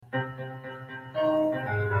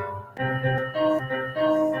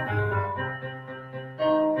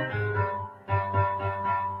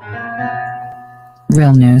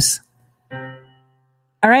Real news.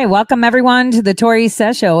 All right, welcome everyone to the Tori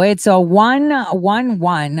Says Show. It's a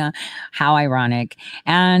 111. How ironic.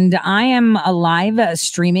 And I am live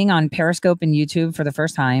streaming on Periscope and YouTube for the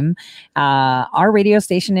first time. Our radio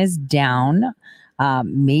station is down.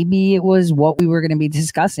 Maybe it was what we were going to be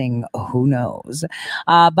discussing. Who knows?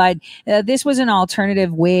 But this was an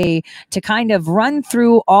alternative way to kind of run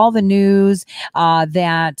through all the news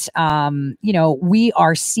that, we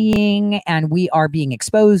are seeing and we are being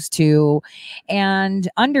exposed to, and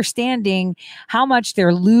understanding how much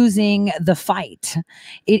they're losing the fight.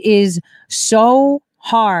 It is so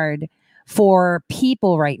hard for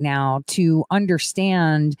people right now to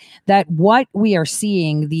understand that what we are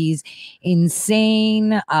seeing, these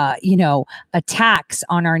insane, attacks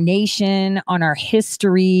on our nation, on our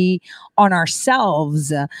history, on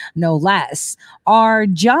ourselves, no less, are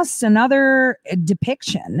just another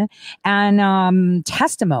depiction and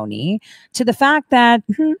testimony to the fact that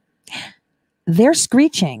they're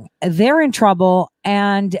screeching, they're in trouble,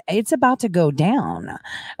 and it's about to go down.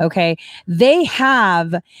 Okay. They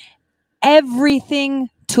have everything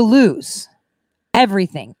to lose,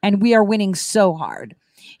 everything. And we are winning so hard.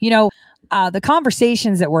 The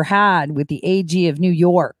conversations that were had with the AG of New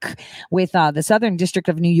York, with the Southern District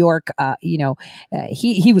of New York,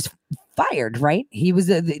 he was fired, right? He was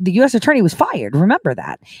the U.S. attorney was fired. Remember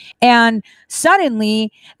that. And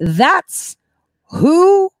suddenly that's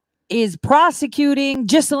who is prosecuting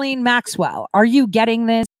Ghislaine Maxwell. Are you getting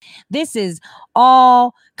this? This is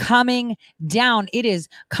all coming down. It is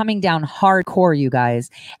coming down hardcore, you guys.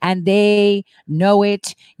 And they know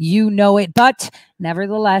it. You know it. But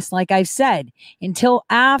nevertheless, like I've said, until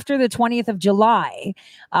after the 20th of July,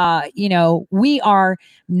 we are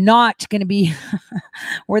not going to be,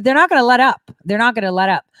 they're not going to let up. They're not going to let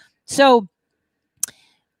up. So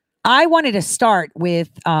I wanted to start with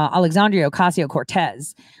Alexandria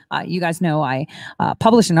Ocasio-Cortez. You guys know I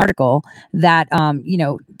published an article that,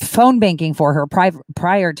 phone banking for her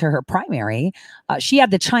prior to her primary, she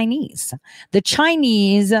had the Chinese. The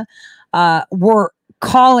Chinese were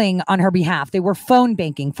calling on her behalf. They were phone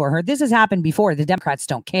banking for her. This has happened before. The Democrats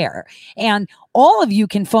don't care. And all of you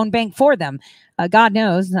can phone bank for them. God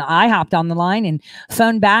knows, I hopped on the line and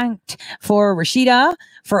phone banked for Rashida,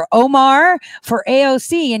 for Omar, for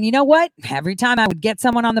AOC. And you know what? Every time I would get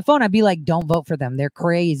someone on the phone, I'd be like, don't vote for them. They're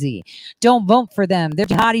crazy. Don't vote for them. They're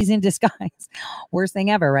jihadis in disguise. Worst thing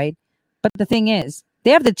ever, right? But the thing is, they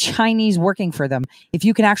have the Chinese working for them. If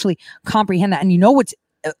you can actually comprehend that. And you know what's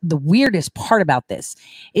the weirdest part about this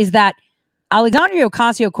is that Alexandria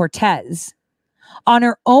Ocasio-Cortez on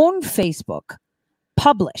her own Facebook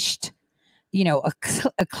published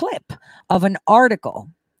a clip of an article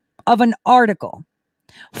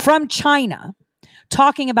from China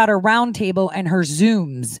talking about her roundtable and her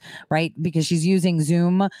Zooms, right? Because she's using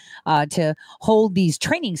Zoom to hold these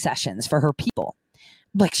training sessions for her people.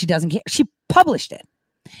 Like, she doesn't care. She published it.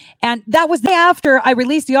 And that was after I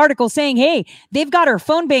released the article saying, hey, they've got her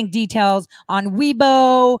phone bank details on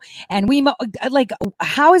Weibo and Wemo. Like,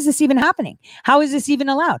 how is this even happening? How is this even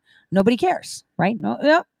allowed? Nobody cares, right?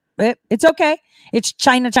 No. It's okay. It's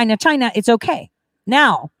China. It's okay.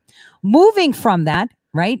 Now, moving from that,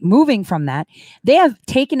 they have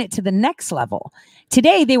taken it to the next level.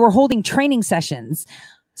 Today, they were holding training sessions,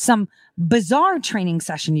 some bizarre training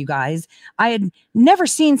session, you guys. I had never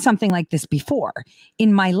seen something like this before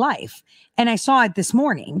in my life. And I saw it this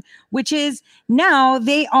morning, which is now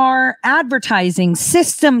they are advertising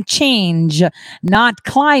system change, not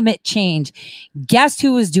climate change. Guess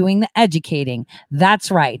who is doing the educating?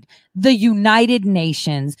 That's right. The United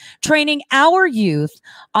Nations, training our youth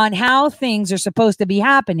on how things are supposed to be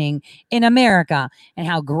happening in America and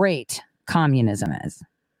how great communism is.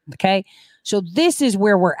 Okay. So this is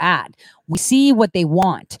where we're at. We see what they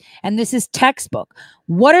want. And this is textbook.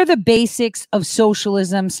 What are the basics of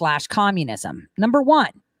socialism/communism? Number one,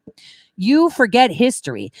 you forget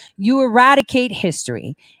history. You eradicate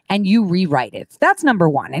history and you rewrite it. That's number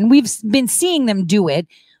one. And we've been seeing them do it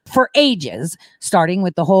for ages, starting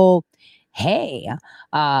with the whole, hey,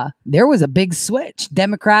 there was a big switch.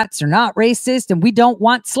 Democrats are not racist and we don't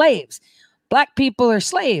want slaves. Black people are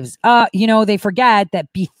slaves. They forget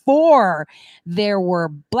that before there were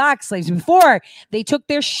black slaves, before they took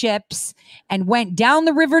their ships and went down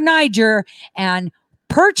the river Niger and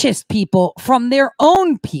purchased people from their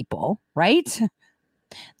own people, right?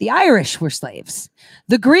 The Irish were slaves.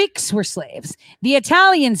 The Greeks were slaves. The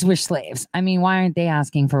Italians were slaves. I mean, why aren't they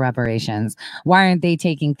asking for reparations? Why aren't they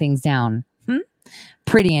taking things down?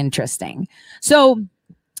 Pretty interesting. So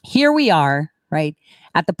here we are, right,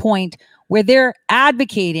 at the point where they're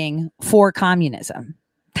advocating for communism.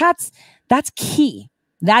 That's That's key.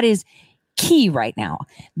 That is key right now.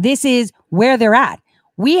 This is where they're at.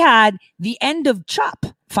 We had the end of CHOP,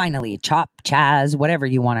 finally. CHOP, Chaz, whatever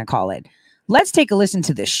you want to call it. Let's take a listen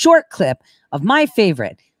to this short clip of my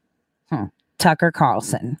favorite, Tucker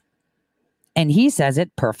Carlson. And he says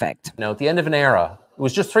it perfect. At the end of an era. It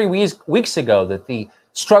was just 3 weeks ago that the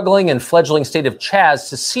struggling and fledgling state of Chaz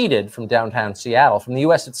seceded from downtown Seattle, from the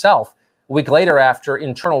U.S. itself. A week later, after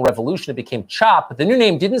internal revolution, it became CHOP, but the new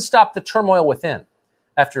name didn't stop the turmoil within.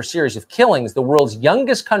 After a series of killings, the world's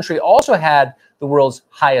youngest country also had the world's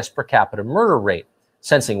highest per capita murder rate.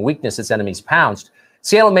 Sensing weakness, its enemies pounced.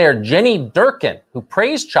 Seattle Mayor Jenny Durkan, who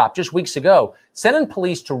praised CHOP just weeks ago, sent in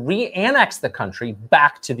police to re-annex the country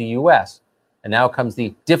back to the U.S. And now comes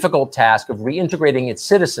the difficult task of reintegrating its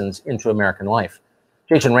citizens into American life.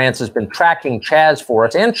 Jason Rance has been tracking Chaz for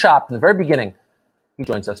us and CHOP from the very beginning. He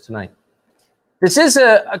joins us tonight. This is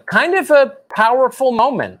a kind of a powerful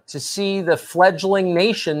moment to see the fledgling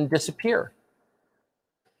nation disappear.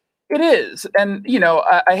 It is. And,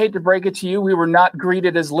 I hate to break it to you, we were not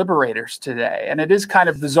greeted as liberators today. And it is kind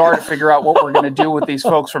of bizarre to figure out what we're going to do with these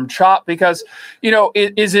folks from CHOP because,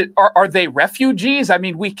 are they refugees? I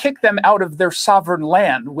mean, we kicked them out of their sovereign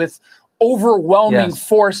land with overwhelming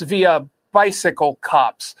force via bicycle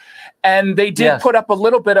cops. And they did put up a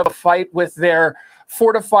little bit of a fight with their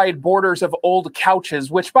fortified borders of old couches,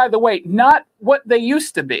 which, by the way, not what they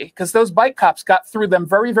used to be, because those bike cops got through them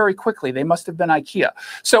very, very quickly. They must have been IKEA.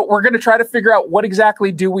 So we're going to try to figure out what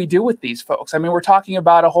exactly do we do with these folks. I mean, we're talking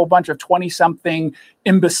about a whole bunch of 20-something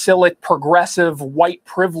imbecilic, progressive, white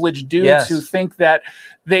privileged dudes who think that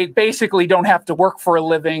they basically don't have to work for a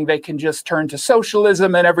living. They can just turn to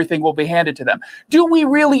socialism and everything will be handed to them. Do we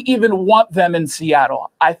really even want them in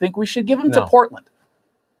Seattle? I think we should give them to Portland.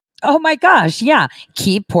 Oh my gosh. Yeah.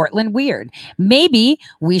 Keep Portland weird. Maybe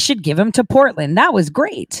we should give him to Portland. That was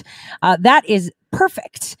great. That is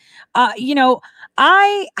perfect.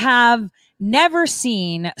 I have never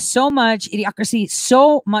seen so much idiocracy,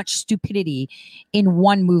 so much stupidity in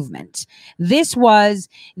one movement. This was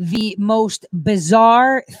the most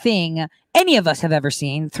bizarre thing any of us have ever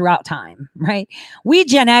seen throughout time, right? We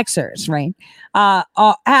Gen Xers, right?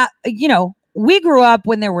 We grew up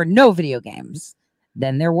when there were no video games.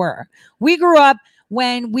 Then there were. We grew up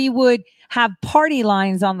when we would have party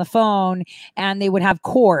lines on the phone and they would have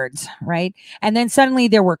cords, right? And then suddenly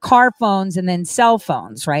there were car phones and then cell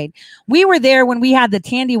phones, right? We were there when we had the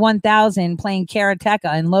Tandy 1000 playing Karateka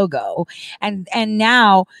and Logo. And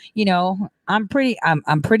now, I'm pretty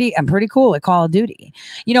cool at Call of Duty.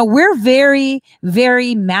 We're very,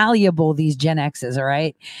 very malleable, these Gen X's, all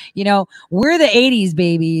right? We're the 80s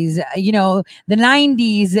babies, the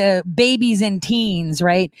 90s babies and teens,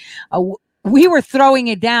 right? We were throwing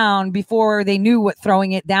it down before they knew what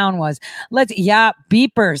throwing it down was.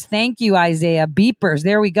 Beepers. Thank you, Isaiah. Beepers.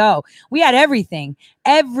 There we go. We had everything.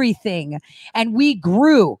 And we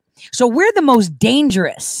grew. So we're the most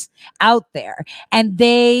dangerous out there. And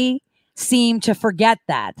they seem to forget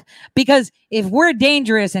that, because if we're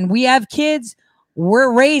dangerous and we have kids,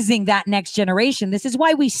 we're raising that next generation. This is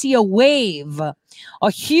why we see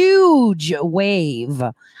a huge wave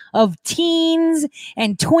of teens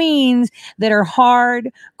and tweens that are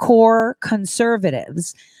hardcore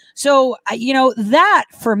conservatives. So, that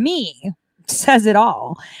for me says it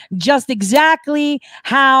all. Just exactly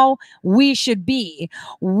how we should be.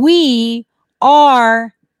 We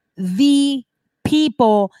are the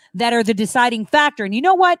people that are the deciding factor. And you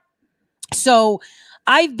know what? So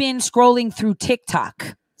I've been scrolling through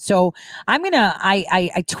TikTok. So I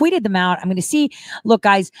tweeted them out. I'm going to see, look,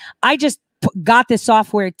 guys, I just got this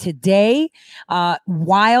software today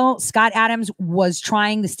while Scott Adams was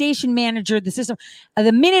trying, the station manager, the system.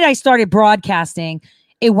 The minute I started broadcasting,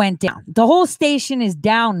 it went down. The whole station is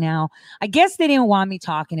down now. I guess they didn't want me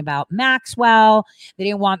talking about Maxwell. They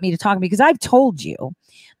didn't want me to talk, because I've told you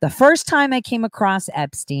the first time I came across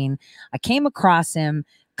Epstein, I came across him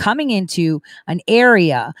coming into an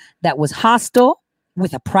area that was hostile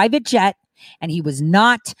with a private jet. And he was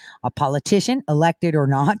not a politician, elected or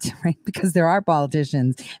not, right? Because there are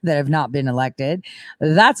politicians that have not been elected.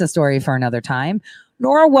 That's a story for another time.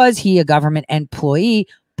 Nor was he a government employee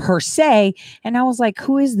per se. And I was like,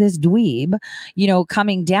 who is this dweeb,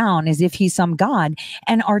 coming down as if he's some god?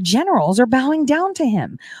 And our generals are bowing down to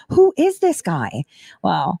him. Who is this guy?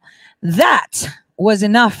 Well, that was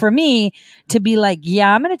enough for me to be like,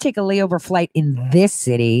 yeah, I'm going to take a layover flight in this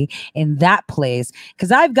city, in that place,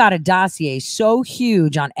 because I've got a dossier so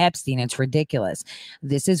huge on Epstein, it's ridiculous.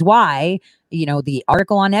 This is why, the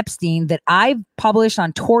article on Epstein that I've published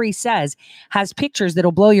on Tory Says has pictures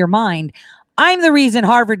that'll blow your mind. I'm the reason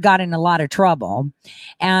Harvard got in a lot of trouble,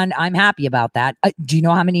 and I'm happy about that. Do you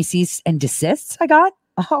know how many cease and desists I got?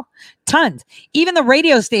 Oh, tons. Even the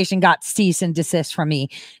radio station got cease and desist from me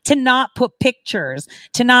to not put pictures,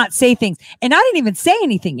 to not say things. And I didn't even say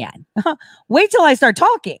anything yet. Wait till I start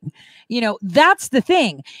talking. That's the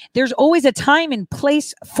thing. There's always a time and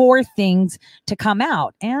place for things to come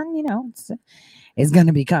out. And, it's going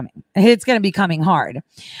to be coming. It's going to be coming hard.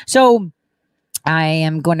 So I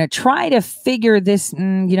am going to try to figure this.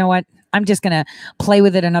 You know what? I'm just going to play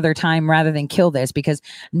with it another time rather than kill this, because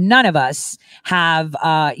none of us have,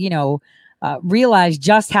 realized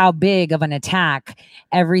just how big of an attack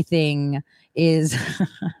everything is.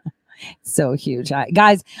 So huge.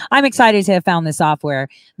 Guys, I'm excited to have found this software.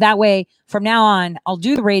 That way, from now on, I'll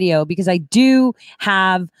do the radio because I do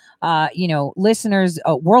have, listeners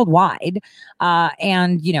worldwide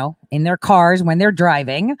and, in their cars when they're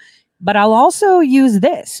driving. But I'll also use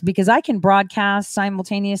this because I can broadcast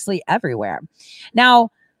simultaneously everywhere. Now,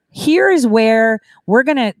 here is where we're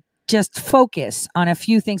going to just focus on a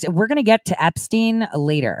few things. We're going to get to Epstein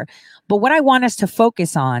later. But what I want us to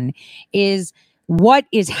focus on is what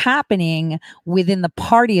is happening within the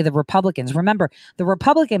party of the Republicans. Remember, the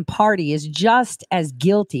Republican Party is just as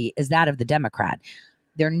guilty as that of the Democrat.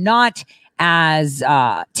 They're not as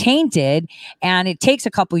tainted, and it takes a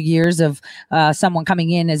couple years of someone coming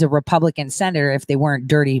in as a Republican senator, if they weren't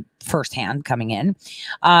dirty firsthand coming in,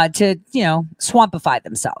 to swampify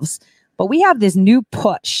themselves. But we have this new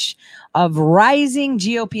push of rising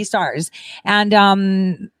GOP stars, and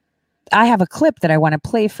I have a clip that I want to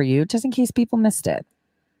play for you just in case people missed it.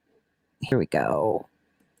 Here we go.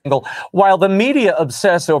 While the media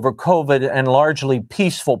obsess over COVID and largely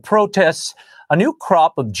peaceful protests, a new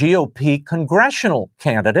crop of GOP congressional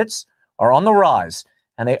candidates are on the rise,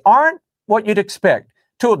 and they aren't what you'd expect.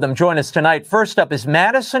 Two of them join us tonight. First up is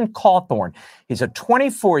Madison Cawthorn. He's a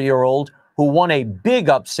 24-year-old who won a big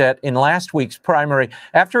upset in last week's primary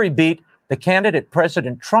after he beat the candidate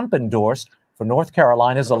President Trump endorsed for North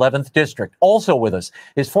Carolina's 11th district. Also with us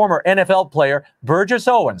is former NFL player Burgess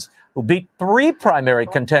Owens, who beat 3 primary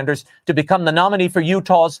contenders to become the nominee for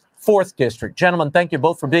Utah's 4th district. Gentlemen, thank you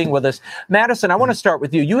both for being with us. Madison, I want to start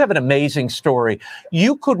with you. You have an amazing story.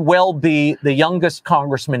 You could well be the youngest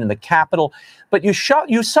congressman in the Capitol, but you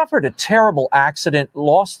suffered a terrible accident,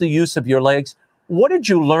 lost the use of your legs. What did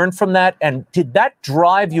you learn from that? And did that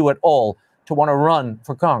drive you at all to want to run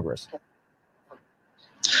for Congress?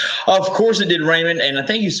 Of course it did, Raymond, and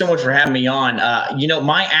thank you so much for having me on.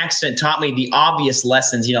 My accident taught me the obvious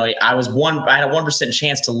lessons. I had a 1%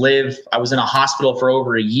 chance to live. I was in a hospital for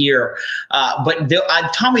over a year, but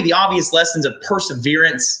it taught me the obvious lessons of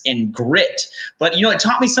perseverance and grit. But, it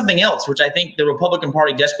taught me something else, which I think the Republican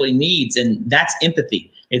Party desperately needs, and that's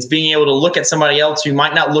empathy. It's being able to look at somebody else who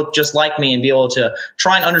might not look just like me and be able to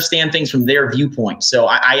try and understand things from their viewpoint. So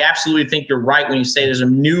I absolutely think you're right when you say there's a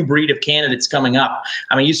new breed of candidates coming up.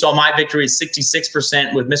 I mean, you saw my victory is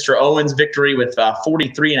 66% with Mr. Owens' victory with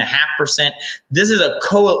 43.5%. This is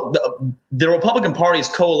the Republican Party is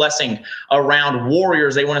coalescing around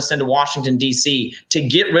warriors they want to send to Washington, D.C. to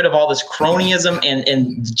get rid of all this cronyism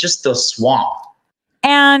and just the swamp.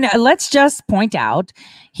 And let's just point out,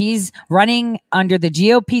 he's running under the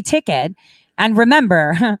GOP ticket. And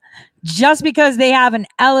remember, just because they have an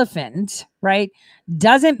elephant, right,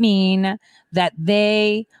 doesn't mean that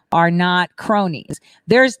they are not cronies.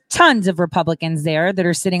 There's tons of Republicans there that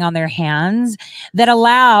are sitting on their hands that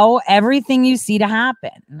allow everything you see to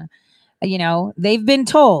happen. They've been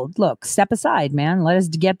told, look, step aside, man, let us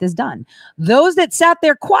get this done. Those that sat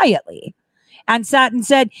there quietly and sat and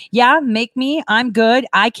said, yeah, make me, I'm good.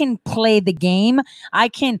 I can play the game. I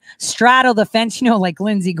can straddle the fence, like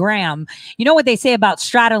Lindsey Graham. You know what they say about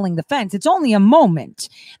straddling the fence? It's only a moment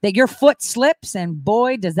that your foot slips, and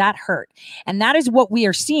boy, does that hurt. And that is what we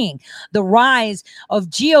are seeing. The rise of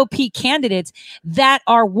GOP candidates that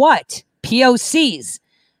are what? POCs.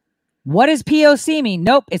 What does POC mean?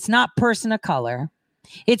 Nope, it's not person of color.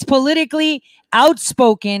 It's politically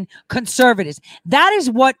outspoken conservatives. That is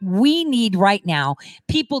what we need right now.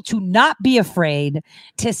 People to not be afraid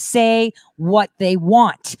to say what they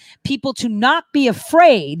want. People to not be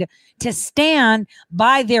afraid to stand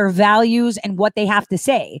by their values and what they have to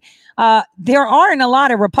say. There aren't a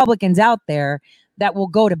lot of Republicans out there that will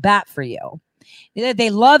go to bat for you. They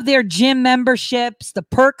love their gym memberships, the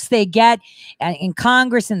perks they get in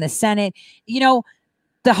Congress and the Senate.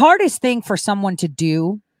 The hardest thing for someone to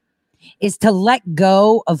do is to let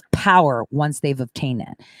go of power once they've obtained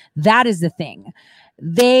it. That is the thing.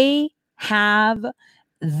 They have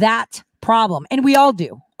that problem, and we all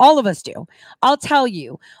do. All of us do. I'll tell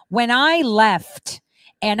you, when I left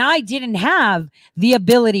and I didn't have the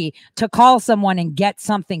ability to call someone and get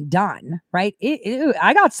something done, right?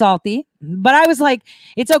 I got salty, but I was like,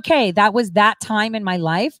 it's okay. That was that time in my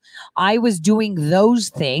life. I was doing those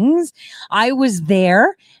things. I was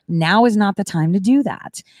there. Now is not the time to do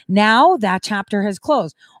that. Now that chapter has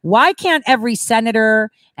closed. Why can't every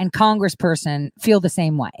senator and congressperson feel the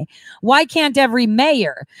same way? Why can't every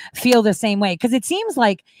mayor feel the same way? Because it seems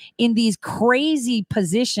like in these crazy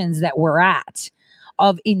positions that we're at,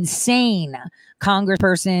 of insane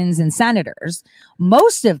congresspersons and senators,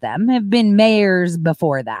 most of them have been mayors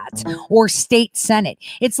before that or state senate.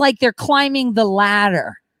 It's like they're climbing the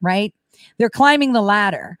ladder, right? They're climbing the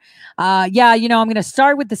ladder. I'm going to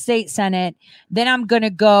start with the state senate. Then I'm going to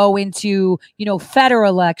go into, federal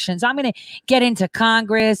elections. I'm going to get into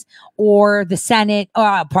Congress or the Senate, or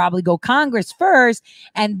I'll probably go Congress first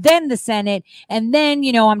and then the Senate. And then,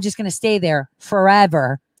 I'm just going to stay there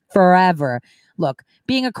forever. Look,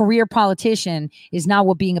 being a career politician is not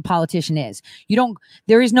what being a politician is.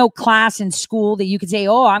 There is no class in school that you could say,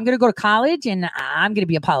 oh, I'm going to go to college and I'm going to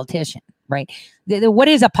be a politician, right? What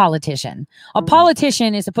is a politician? A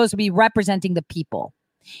politician is supposed to be representing the people.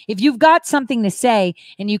 If you've got something to say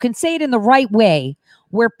and you can say it in the right way,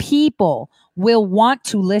 where people will want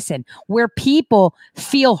to listen, where people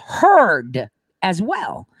feel heard as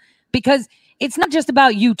well, because it's not just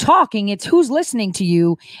about you talking, it's who's listening to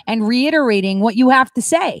you and reiterating what you have to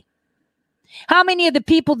say. How many of the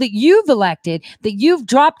people that you've elected, that you've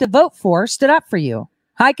dropped a vote for, stood up for you?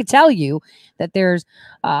 I could tell you that there's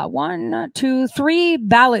 1, 2, 3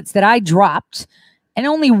 ballots that I dropped, and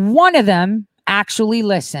only one of them actually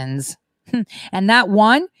listens. And that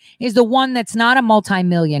one is the one that's not a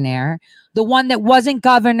multimillionaire, the one that wasn't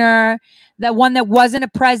governor, the one that wasn't a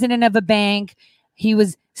president of a bank. He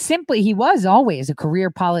was always a career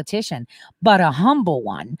politician, but a humble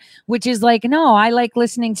one, which is like, no, I like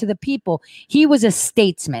listening to the people. He was a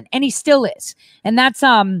statesman, and he still is. And that's,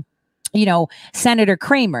 Senator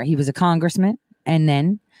Kramer. He was a congressman, and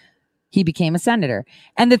then he became a senator.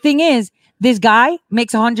 And the thing is, this guy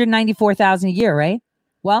makes $194,000 a year, right?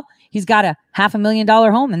 Well, he's got a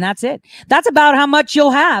 $500,000 home, and that's it. That's about how much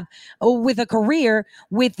you'll have with a career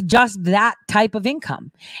with just that type of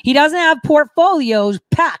income. He doesn't have portfolios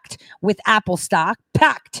packed with Apple stock,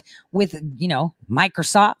 packed with,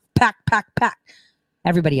 Microsoft, packed.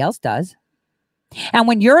 Everybody else does. And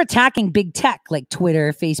when you're attacking big tech like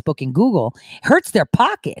Twitter, Facebook, and Google, it hurts their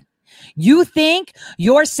pocket. You think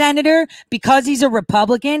your senator, because he's a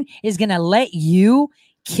Republican, is going to let you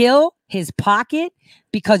kill his pocket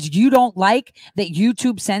because you don't like that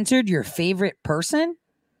YouTube censored your favorite person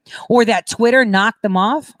or that Twitter knocked them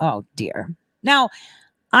off? Oh, dear. Now,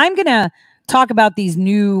 I'm going to talk about these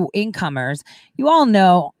new incomers. You all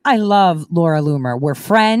know I love Laura Loomer. We're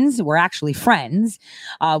friends. We're actually friends.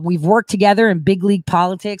 We've worked together in big league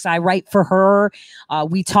politics. I write for her.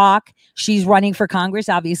 We talk. She's running for Congress.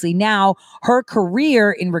 Obviously, now her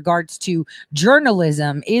career in regards to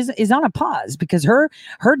journalism is on a pause because her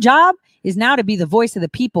job is now to be the voice of the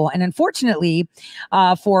people. And unfortunately,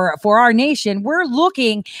 for our nation, we're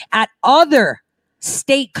looking at other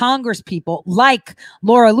state Congress people like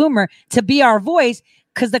Laura Loomer to be our voice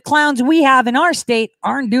because the clowns we have in our state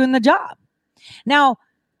aren't doing the job. Now,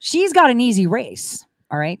 she's got an easy race.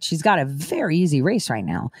 All right. She's got a very easy race right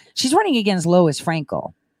now. She's running against Lois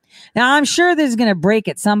Frankel. Now, I'm sure this is going to break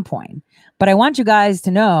at some point, but I want you guys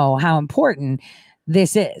to know how important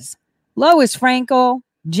this is. Lois Frankel,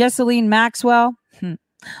 Ghislaine Maxwell.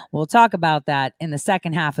 We'll talk about that in the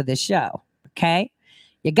second half of this show. Okay.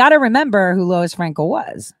 You got to remember who Lois Frankel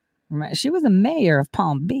was. She was the mayor of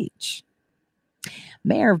Palm Beach.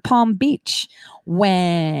 Mayor of Palm Beach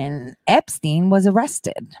when Epstein was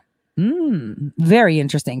arrested. Very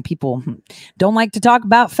interesting. People don't like to talk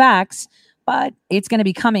about facts, but it's going to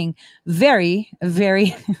be coming very,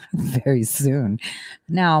 very, very soon.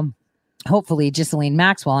 Now, hopefully, Ghislaine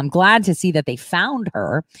Maxwell, I'm glad to see that they found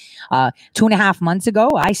her. 2.5 months ago,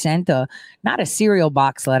 I sent not a cereal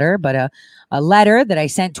box letter, but a letter that I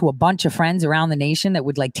sent to a bunch of friends around the nation that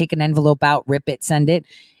would like take an envelope out, rip it, send it,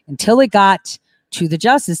 until it got to the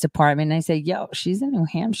Justice Department. And I said, yo, she's in New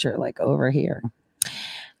Hampshire, like over here.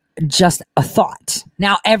 Just a thought.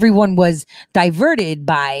 Now, everyone was diverted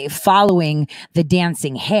by following the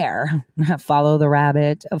dancing hare. Follow the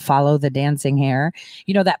rabbit, follow the dancing hare.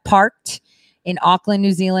 You know, that parked in Auckland,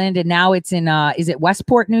 New Zealand, and now it's in, is it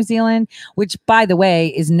Westport, New Zealand, which, by the way,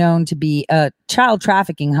 is known to be a child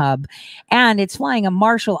trafficking hub. And it's flying a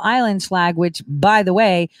Marshall Islands flag, which, by the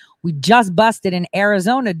way, we just busted an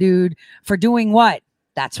Arizona dude for doing what?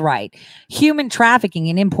 That's right. Human trafficking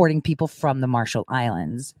and importing people from the Marshall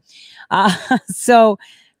Islands. So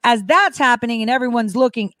as that's happening and everyone's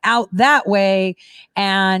looking out that way,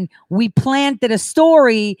 and we planted a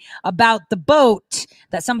story about the boat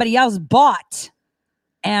that somebody else bought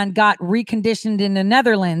and got reconditioned in the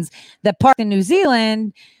Netherlands that parked in New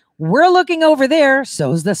Zealand, we're looking over there.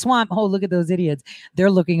 So's the swamp. Oh, look at those idiots.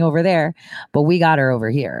 They're looking over there, but we got her over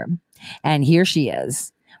here. And here she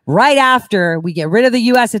is. Right after we get rid of the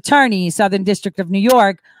U.S. Attorney, Southern District of New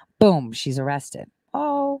York, boom, she's arrested.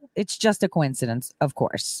 Oh, it's just a coincidence, of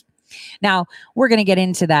course. Now, we're going to get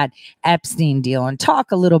into that Epstein deal and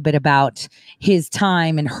talk a little bit about his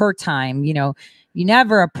time and her time. You know, you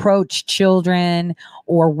never approach children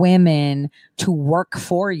or women to work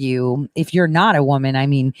for you if you're not a woman. I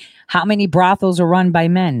mean, how many brothels are run by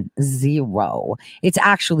men? Zero. It's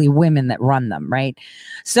actually women that run them, right?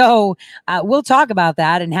 So we'll talk about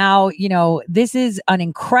that and how, you know, this is an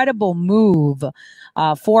incredible move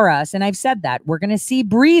for us. And I've said that we're going to see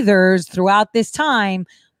breathers throughout this time,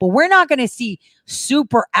 but we're not going to see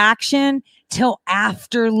super action till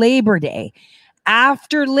after Labor Day.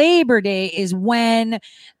 After Labor Day is when,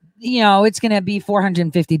 you know, it's going to be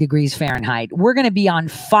 450 degrees Fahrenheit. We're going to be on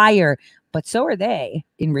fire, but so are they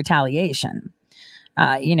in retaliation.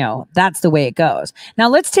 You know, that's the way it goes. Now,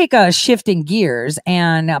 let's take a shifting gears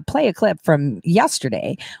and play a clip from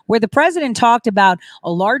yesterday where the president talked about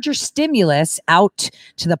a larger stimulus out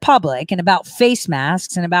to the public and about face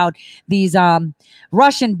masks and about these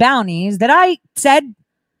Russian bounties that I said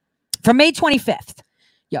from May 25th.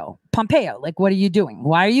 Yo, Pompeo, like, what are you doing?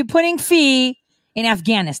 Why are you putting fee in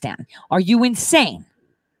Afghanistan? Are you insane?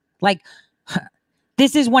 Like,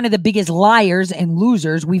 this is one of the biggest liars and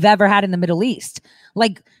losers we've ever had in the Middle East.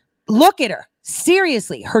 Like, look at her.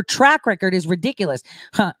 Seriously, her track record is ridiculous.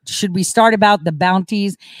 Should we start about the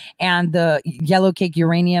bounties and the yellow cake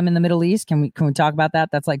uranium in the Middle East? Can we talk about that?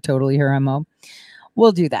 That's like totally her MO.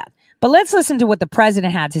 We'll do that. But let's listen to what the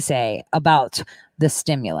president had to say about the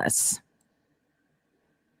stimulus.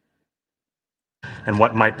 And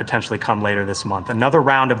what might potentially come later this month. Another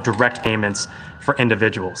round of direct payments for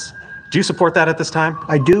individuals. Do you support that at this time?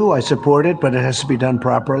 I do. I support it, but it has to be done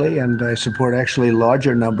properly. And I support actually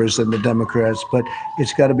larger numbers than the Democrats, but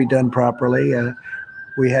it's got to be done properly.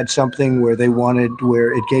 We had something where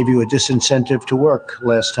where it gave you a disincentive to work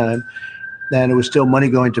last time. And it was still money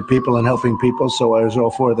going to people and helping people. So I was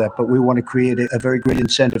all for that. But we want to create a very great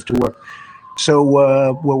incentive to work. So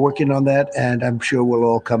we're working on that, and I'm sure we'll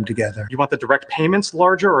all come together. You want the direct payments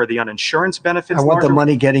larger or the uninsurance benefits larger? I want the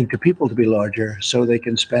money getting to people to be larger so they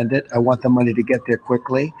can spend it. I want the money to get there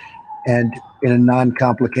quickly and in a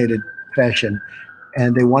non-complicated fashion.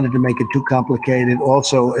 And they wanted to make it too complicated.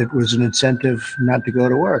 Also, it was an incentive not to go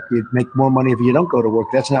to work. You'd make more money if you don't go to work.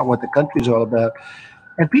 That's not what the country's all about.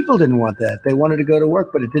 And people didn't want that. They wanted to go to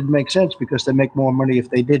work, but it didn't make sense because they make more money if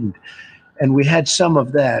they didn't. And we had some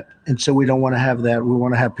of that, and so we don't want to have that. We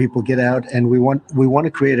want to have people get out, and we want to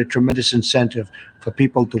create a tremendous incentive for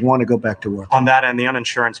people to want to go back to work. On that and the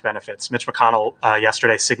uninsurance benefits, Mitch McConnell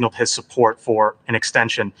yesterday signaled his support for an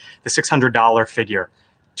extension, the $600 figure.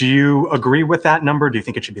 Do you agree with that number? Do you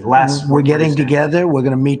think it should be less? We're getting together. We're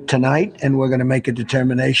going to meet tonight, and we're going to make a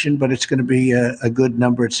determination, but it's going to be a good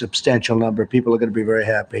number, a substantial number. People are going to be very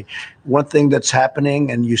happy. One thing that's happening,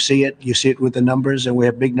 and you see it with the numbers, and we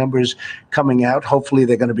have big numbers coming out. Hopefully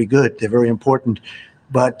they're going to be good. They're very important.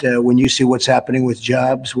 But when you see what's happening with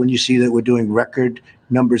jobs, when you see that we're doing record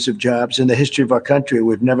numbers of jobs in the history of our country,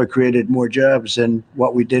 we've never created more jobs than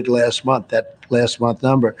what we did last month, that last month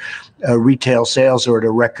number. Retail sales are at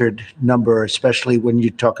a record number, especially when you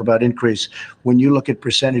talk about increase. When you look at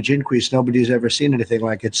percentage increase, nobody's ever seen anything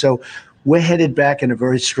like it. So we're headed back in a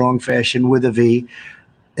very strong fashion with a V.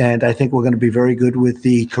 And I think we're going to be very good with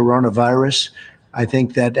the coronavirus. I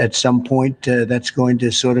think that at some point that's going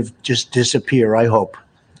to sort of just disappear, I hope.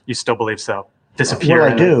 You still believe so? Disappear?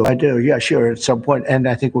 Well, I do. Yeah, sure, at some point. And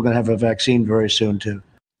I think we're going to have a vaccine very soon, too.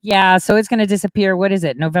 Yeah, so it's going to disappear. What is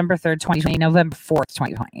it? November 3rd, 2020, November 4th,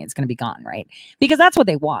 2020. It's going to be gone, right? Because that's what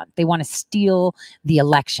they want. They want to steal the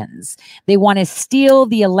elections.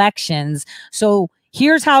 So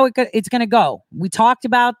here's how it's going to go. We talked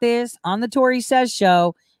about this on the Tori Says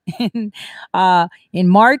show in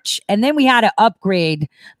March, and then we had to upgrade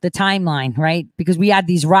the timeline, right? Because we had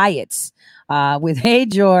these riots with Hey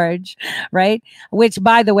George, right? Which,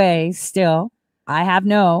 by the way, still, I have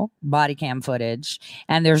no body cam footage,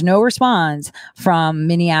 and there's no response from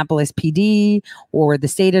Minneapolis PD or the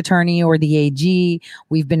state attorney or the AG.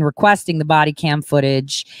 We've been requesting the body cam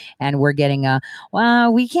footage, and we're getting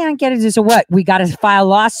we can't get it. So what? We got to file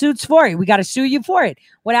lawsuits for it. We got to sue you for it.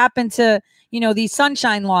 What happened to, these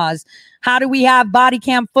sunshine laws? How do we have body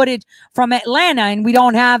cam footage from Atlanta and we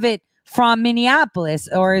don't have it from Minneapolis?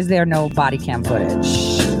 Or is there no body cam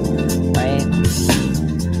footage? Right?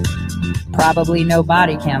 Probably no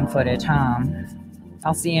body cam footage, huh?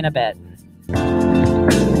 I'll see you in a bit.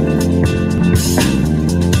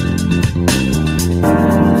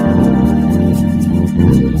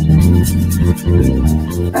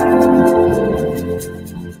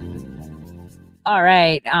 All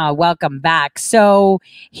right, welcome back. So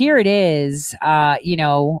here it is. I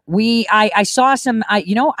saw some. I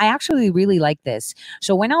actually really like this.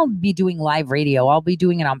 So when I'll be doing live radio, I'll be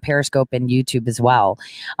doing it on Periscope and YouTube as well.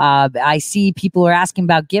 I see people are asking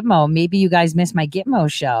about Gitmo. Maybe you guys missed my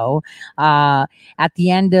Gitmo show at the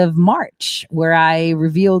end of March, where I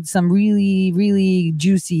revealed some really, really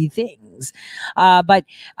juicy things. But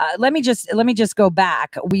let me just go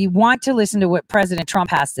back. We want to listen to what President Trump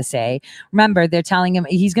has to say. Remember, they're telling him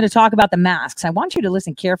he's going to talk about the masks. I want you to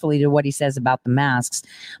listen carefully to what he says about the masks.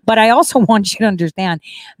 But I also want you to understand,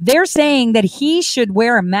 they're saying that he should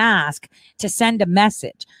wear a mask to send a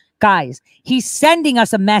message. Guys, he's sending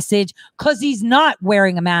us a message because he's not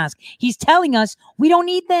wearing a mask. He's telling us we don't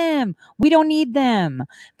need them. We don't need them.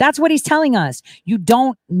 That's what he's telling us. You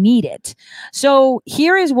don't need it. So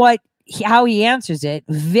here is how he answers it.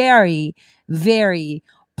 Very, very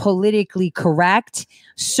politically correct.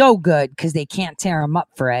 So good, because they can't tear him up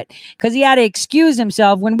for it, because he had to excuse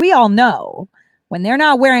himself when we all know when they're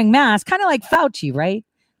not wearing masks, kind of like Fauci, right?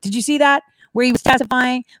 Did you see that? Where he was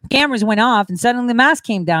testifying, cameras went off and suddenly the mask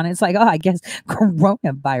came down. And it's like, oh, I guess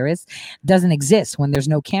coronavirus doesn't exist when there's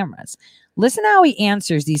no cameras. Listen how he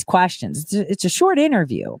answers these questions. It's a short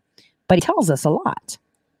interview, but he tells us a lot.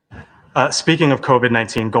 Speaking of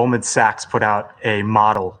COVID-19, Goldman Sachs put out a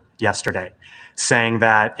model yesterday saying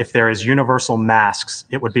that if there is universal masks,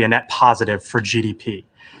 it would be a net positive for GDP.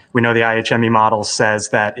 We know the IHME model says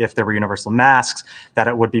that if there were universal masks, that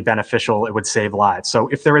it would be beneficial, it would save lives. So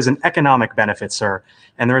if there is an economic benefit, sir,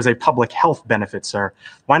 and there is a public health benefit, sir,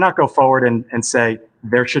 why not go forward and say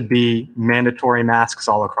there should be mandatory masks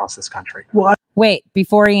all across this country? Well, wait,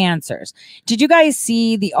 before he answers, did you guys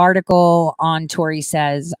see the article on Tory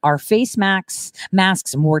Says, are face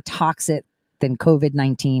masks more toxic than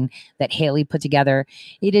COVID-19 that Haley put together?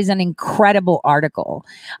 It is an incredible article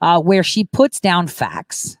where she puts down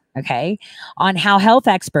facts, okay, on how health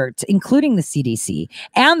experts, including the CDC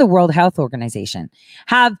and the World Health Organization,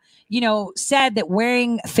 have said that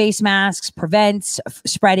wearing face masks prevents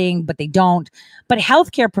spreading, but they don't. But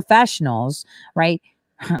healthcare professionals, right?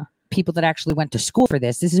 People that actually went to school for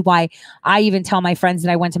this. This is why I even tell my friends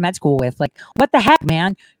that I went to med school with, like, what the heck,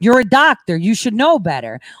 man? You're a doctor. You should know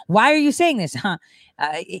better. Why are you saying this?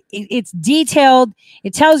 It's detailed.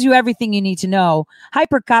 It tells you everything you need to know.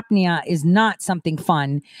 Hypercapnia is not something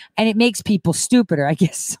fun, and it makes people stupider. I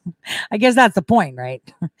guess that's the point, right?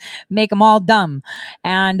 Make them all dumb,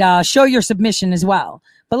 and show your submission as well.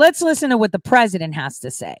 But let's listen to what the president has to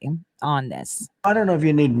say on this. I don't know if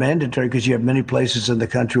you need mandatory, because you have many places in the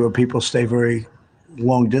country where people stay very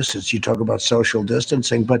long distance. You talk about social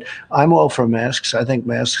distancing, but I'm all for masks. I think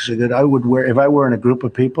masks are good. I would wear, if I were in a group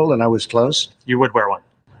of people and I was close. You would wear one?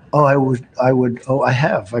 Oh, I would. Oh, I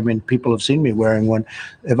have. I mean, people have seen me wearing one.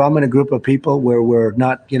 If I'm in a group of people where we're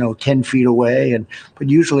not, 10 feet away, but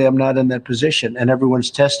usually I'm not in that position, and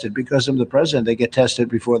everyone's tested. Because I'm the president, they get tested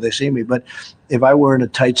before they see me. But if I were in a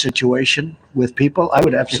tight situation with people, I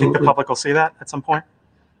would absolutely. You think the public will see that at some point?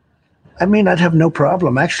 I mean, I'd have no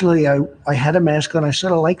problem. Actually, I had a mask on. I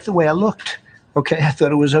sort of liked the way I looked. Okay, I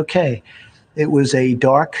thought it was okay. It was a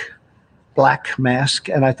dark black mask,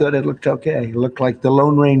 and I thought it looked okay. It looked like the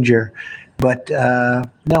Lone Ranger. But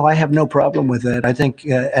no, I have no problem with that. I think,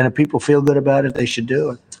 and if people feel good about it, they should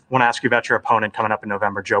do it. I want to ask you about your opponent coming up in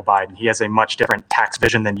November, Joe Biden. He has a much different tax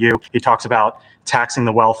vision than you. He talks about taxing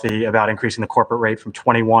the wealthy, about increasing the corporate rate from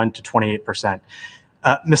 21 to 28%.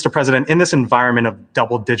 Mr. President, in this environment of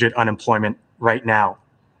double-digit unemployment right now,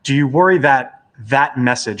 do you worry that that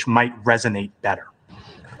message might resonate better?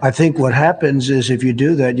 I think what happens is if you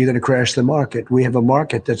do that, you're going to crash the market. We have a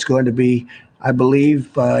market that's going to be, I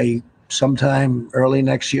believe, by sometime early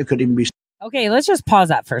next year, could even be. Okay, let's just pause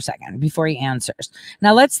that for a second before he answers.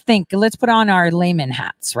 Now let's put on our layman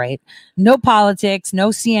hats, right? No politics, no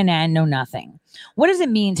CNN, no nothing. What does it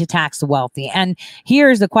mean to tax the wealthy? And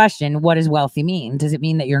here's the question: what does wealthy mean? Does it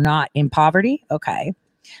mean that you're not in poverty? Okay.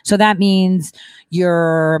 So that means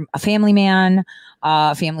you're a family man,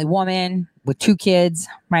 a family woman with 2 kids,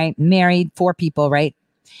 right? Married, 4 people, right?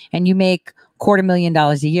 And you make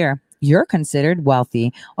 $250,000 a year. You're considered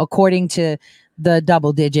wealthy according to the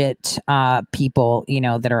double digit people,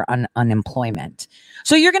 that are unemployment.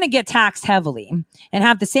 So you're going to get taxed heavily and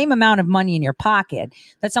have the same amount of money in your pocket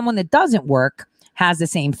that someone that doesn't work has the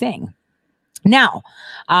same thing. Now,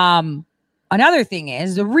 another thing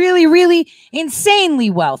is the really, really insanely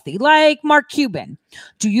wealthy, like Mark Cuban.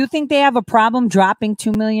 Do you think they have a problem dropping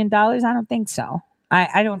 $2 million? I don't think so.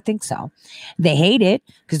 I don't think so. They hate it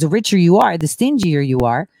because the richer you are, the stingier you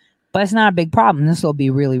are, but it's not a big problem. This will be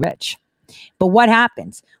really rich. But what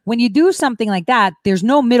happens when you do something like that? There's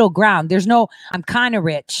no middle ground. There's no, I'm kind of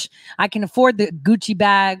rich. I can afford the Gucci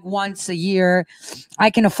bag once a year. I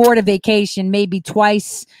can afford a vacation maybe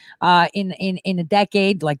twice in a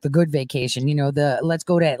decade, like the good vacation, the let's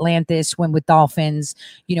go to Atlantis, swim with dolphins,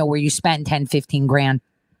 where you spend 10, 15 grand.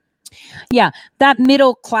 Yeah, that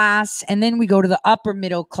middle class. And then we go to the upper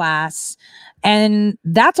middle class, and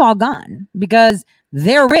that's all gone because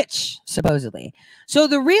they're rich, supposedly. So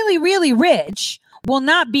the really, really rich will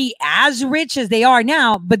not be as rich as they are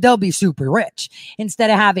now, but they'll be super rich. Instead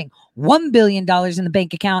of having $1 billion in the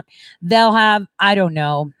bank account, they'll have, I don't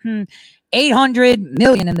know, 800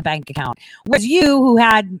 million in the bank account. Whereas you, who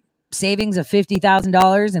had savings of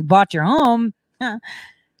 $50,000 and bought your home,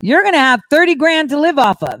 you're going to have 30 grand to live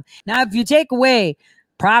off of. Now, if you take away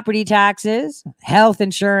property taxes, health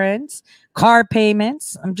insurance, car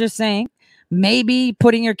payments, I'm just saying, maybe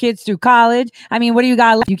putting your kids through college. I mean, what do you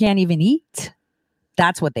got left? You can't even eat.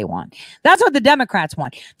 That's what they want. That's what the Democrats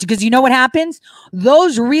want. Because you know what happens?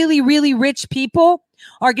 Those really, really rich people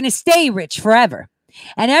are going to stay rich forever.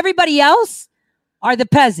 And everybody else are the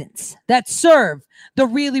peasants that serve the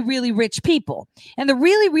really, really rich people. And the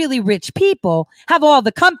really, really rich people have all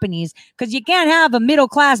the companies because you can't have a middle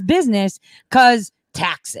class business because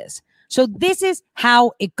taxes. So this is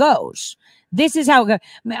how it goes. This is how it goes.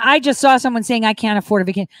 I just saw someone saying I can't afford a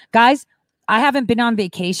vacation. Guys, I haven't been on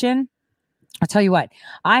vacation. I'll tell you what,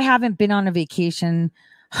 I haven't been on a vacation.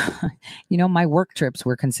 My work trips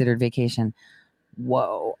were considered vacation.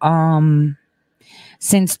 Whoa.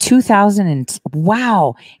 Since 2000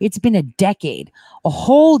 wow, it's been a decade, a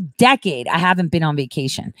whole decade. I haven't been on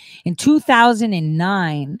vacation. In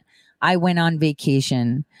 2009, I went on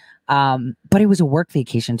vacation, but it was a work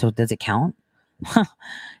vacation. So does it count?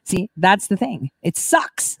 See, that's the thing. It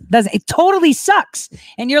sucks. It totally sucks.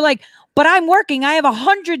 And you're like, but I'm working. I have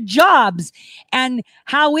 100 jobs. And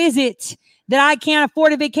how is it that I can't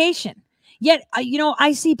afford a vacation? Yet,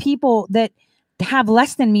 I see people that have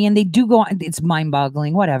less than me and they do go on. It's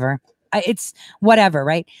mind-boggling. Whatever. It's whatever,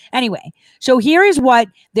 right? Anyway, so here is what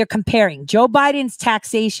they're comparing. Joe Biden's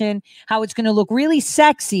taxation, how it's going to look really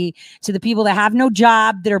sexy to the people that have no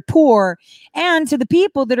job, that are poor, and to the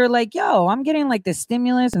people that are like, yo, I'm getting like the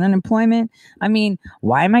stimulus and unemployment. I mean,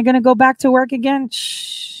 why am I going to go back to work again?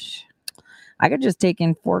 Shh. I could just take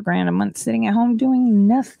in $4 grand a month sitting at home doing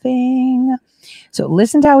nothing. So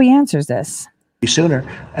listen to how he answers this. Sooner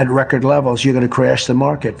at record levels, you're going to crash the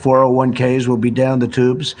market. 401ks will be down the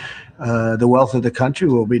tubes. The wealth of the country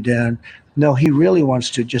will be down. No, he really wants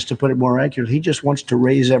to, just to put it more accurately, he just wants to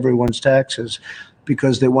raise everyone's taxes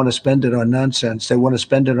because they want to spend it on nonsense. They want to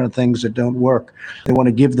spend it on things that don't work. They want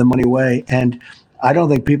to give the money away. And I don't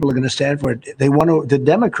think people are going to stand for it. The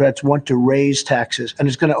Democrats want to raise taxes, and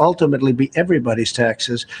it's going to ultimately be everybody's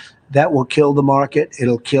taxes. That will kill the market.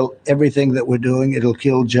 It'll kill everything that we're doing. It'll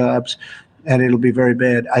kill jobs. And it'll be very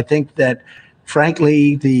bad. I think that,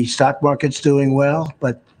 frankly, the stock market's doing well,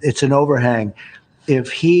 but it's an overhang.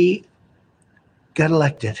 If he got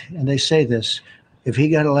elected, and they say this, if he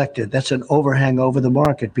got elected, that's an overhang over the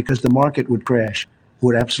market because the market would crash,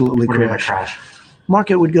 would absolutely crash.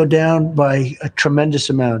 Market would go down by a tremendous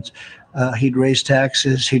amount. He'd raise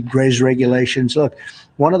taxes. He'd raise regulations. Look,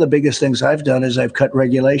 one of the biggest things I've done is I've cut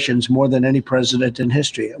regulations more than any president in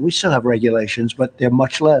history. We still have regulations, but they're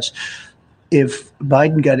much less. If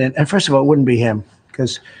Biden got in, and first of all, it wouldn't be him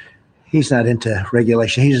because he's not into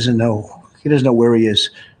regulation. He doesn't know where he is.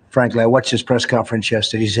 Frankly, I watched his press conference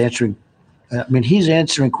yesterday. He's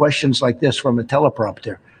answering questions like this from a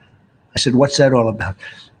teleprompter. I said, what's that all about?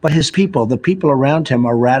 But his people, the people around him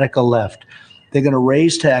are radical left. They're going to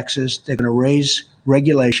raise taxes. They're going to raise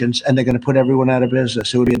regulations, and they're going to put everyone out of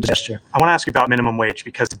business. It would be a disaster. I want to ask you about minimum wage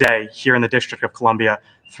because today, here in the District of Columbia,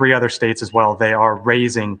 3 other states as well, they are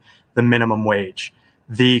raising the minimum wage.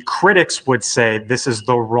 The critics would say this is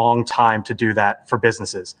the wrong time to do that for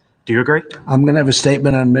businesses. Do you agree? I'm going to have a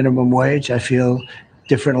statement on minimum wage. I feel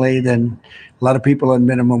differently than a lot of people on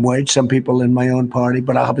minimum wage, some people in my own party,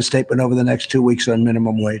 but I'll have a statement over the next 2 weeks on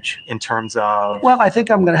minimum wage. In terms of? Well, I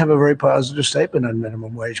think I'm going to have a very positive statement on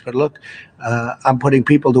minimum wage. But look, I'm putting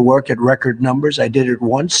people to work at record numbers. I did it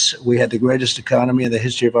once. We had the greatest economy in the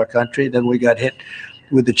history of our country. Then we got hit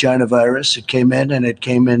with the China virus. It came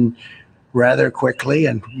in rather quickly,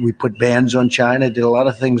 and we put bans on China, did a lot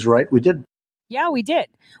of things right. We did. Yeah, we did.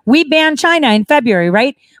 We banned China in February,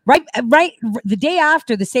 right? Right. The day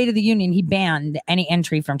after the State of the Union, he banned any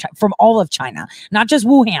entry from all of China, not just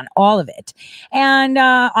Wuhan, all of it. And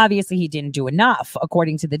obviously, he didn't do enough,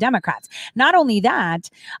 according to the Democrats. Not only that,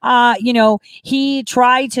 he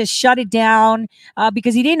tried to shut it down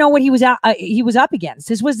because he didn't know what he was up against.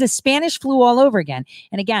 This was the Spanish flu all over again.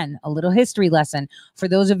 And again, a little history lesson for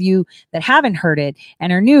those of you that haven't heard it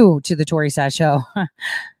and are new to the Tori Says Show.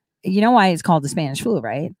 You know why it's called the Spanish flu,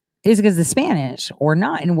 right? It's because the Spanish were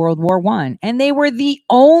not in World War I, and they were the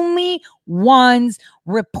only ones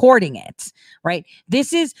reporting it, right?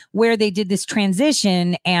 This is where they did this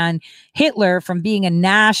transition, and Hitler, from being a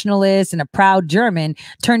nationalist and a proud German,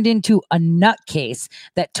 turned into a nutcase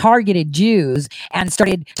that targeted Jews and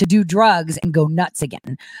started to do drugs and go nuts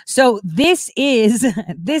again. So this is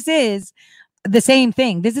the same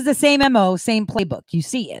thing. This is the same MO, same playbook. You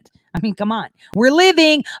see it. I mean, come on. We're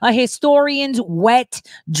living a historian's wet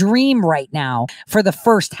dream right now for the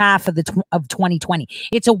first half of 2020.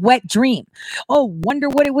 It's a wet dream. Oh, wonder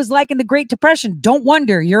what it was like in the Great Depression. Don't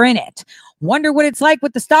wonder, you're in it. Wonder what it's like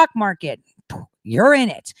with the stock market. You're in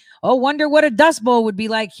it. Oh, wonder what a dust bowl would be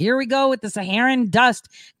like. Here we go with the Saharan dust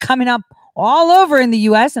coming up all over in the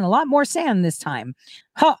U.S. and a lot more sand this time.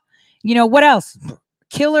 Huh. You know, what else?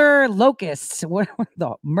 Killer locusts, what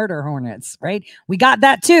the murder hornets, right? We got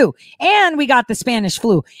that too. And we got the Spanish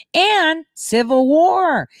flu and Civil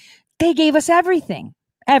War. They gave us everything.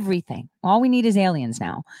 All we need is aliens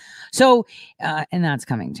now. So, and that's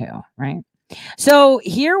coming too, right? So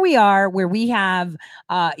here we are where we have,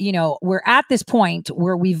 we're at this point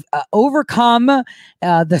where we've overcome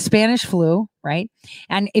the Spanish flu, right?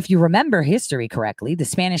 And if you remember history correctly, the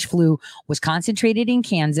Spanish flu was concentrated in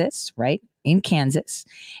Kansas, right? In Kansas.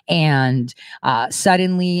 And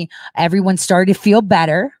suddenly everyone started to feel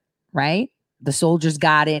better, right? The soldiers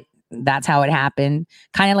got it. That's how it happened.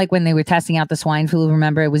 Kind of like when they were testing out the swine flu.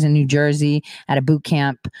 Remember, it was in New Jersey at a boot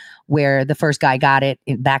camp where the first guy got it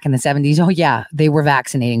back in the 70s. Oh, yeah, they were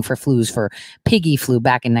vaccinating for flus, for piggy flu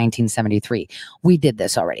back in 1973. We did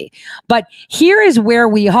this already. But here is where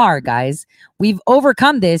we are, guys. We've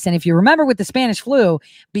overcome this. And if you remember with the Spanish flu,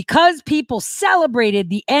 because people celebrated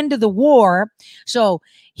the end of the war, so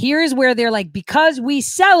here is where they're like, because we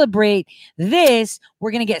celebrate this,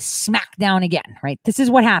 we're going to get smacked down again, right? This is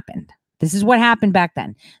what happened. This is what happened back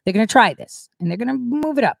then. They're going to try this and they're going to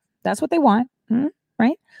move it up. That's what they want,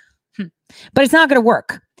 right? But it's not going to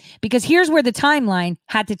work because here's where the timeline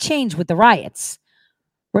had to change with the riots.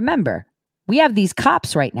 Remember, we have these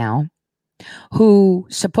cops right now who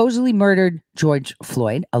supposedly murdered George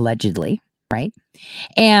Floyd, allegedly, right?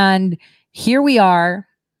 And here we are.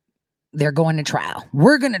 They're going to trial.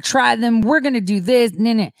 We're going to try them. We're going to do this.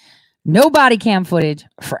 No body cam footage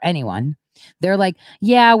for anyone. They're like,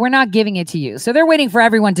 yeah, we're not giving it to you. So they're waiting for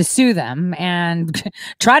everyone to sue them and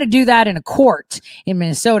try to do that in a court in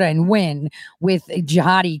Minnesota and win with a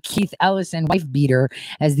jihadi Keith Ellison wife beater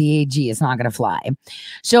as the AG. It's not going to fly.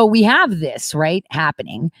 So we have this, right,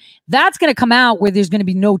 happening. That's going to come out where there's going to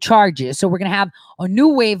be no charges. So we're going to have a new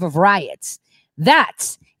wave of riots.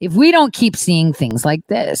 That's if we don't keep seeing things like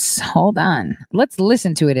this. Hold on. Let's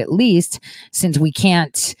listen to it at least, since we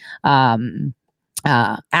can't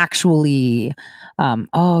actually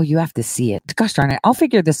you have to see it. Gosh darn it. I'll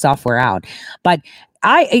figure this software out. But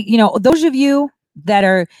those of you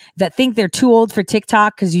that think they're too old for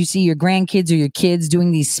TikTok because you see your grandkids or your kids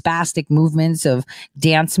doing these spastic movements of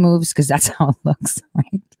dance moves, because that's how it looks,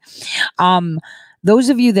 right? Those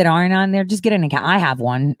of you that aren't on there, just get an account. I have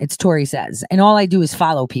one. It's Tori Says. And all I do is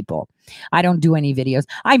follow people. I don't do any videos.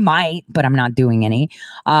 I might, but I'm not doing any.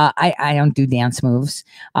 I don't do dance moves.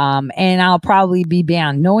 And I'll probably be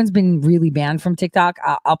banned. No one's been really banned from TikTok.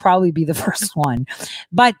 I'll probably be the first one.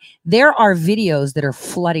 But there are videos that are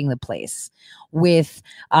flooding the place with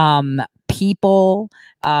people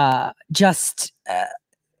just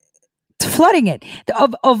flooding it.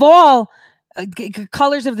 Of all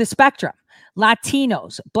colors of the spectrum.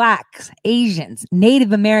 Latinos, Blacks, Asians,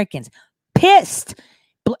 Native Americans, pissed.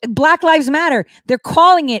 Black Lives Matter. They're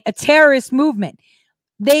calling it a terrorist movement.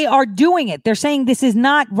 They are doing it. They're saying this is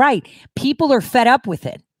not right. People are fed up with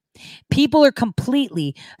it. People are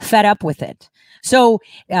completely fed up with it. So,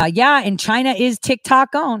 yeah, and China is TikTok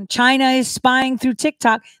owned. China is spying through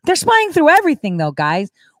TikTok. They're spying through everything, though,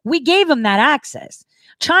 guys. We gave them that access.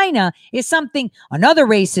 China is something another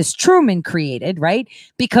racist Truman created, right?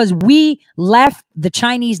 Because we left the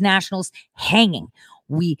Chinese nationals hanging.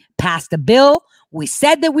 We passed a bill. We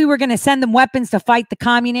said that we were going to send them weapons to fight the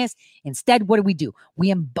communists. Instead, what do?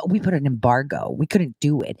 We put an embargo. We couldn't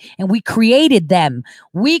do it. And we created them.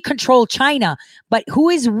 We control China. But who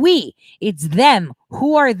is we? It's them.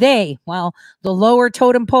 Who are they? Well, the lower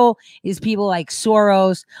totem pole is people like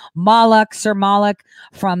Soros, Sir Moloch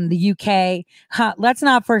from the UK. Let's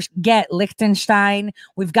not forget Liechtenstein.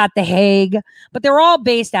 We've got The Hague. But they're all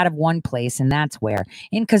based out of one place, and that's where?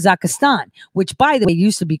 In Kazakhstan, which, by the way,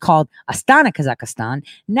 used to be called Astana, Kazakhstan.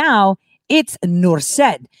 Now it's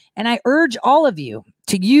Nursultan. And I urge all of you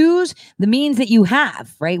to use the means that you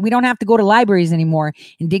have, right? We don't have to go to libraries anymore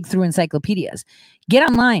and dig through encyclopedias. Get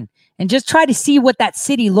online and just try to see what that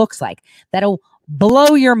city looks like. That'll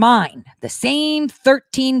blow your mind. The same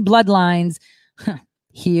 13 bloodlines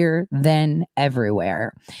here, then,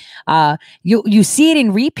 everywhere. You see it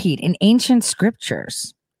in repeat in ancient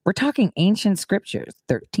scriptures. We're talking ancient scriptures.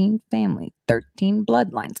 13 family, 13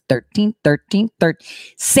 bloodlines, 13.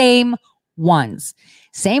 Same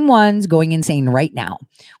ones going insane right now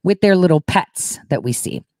with their little pets that we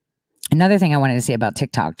see. Another thing I wanted to say about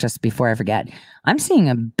TikTok, just before I forget, I'm seeing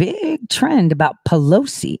a big trend about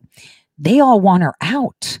Pelosi. They all want her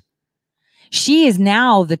out. She is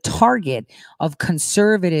now the target of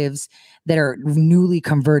conservatives that are newly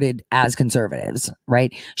converted as conservatives,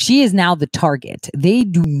 right? She is now the target. They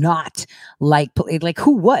do not like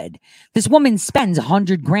who would? This woman spends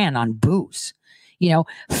 $100,000 on booze.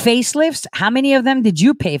 Facelifts, how many of them did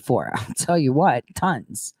you pay for? I'll tell you what,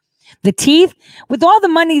 tons. The teeth, with all the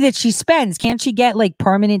money that she spends, can't she get like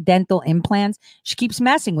permanent dental implants? She keeps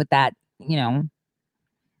messing with that, I don't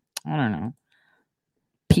know,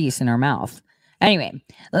 piece in her mouth. Anyway,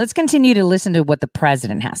 let's continue to listen to what the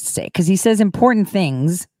president has to say, because he says important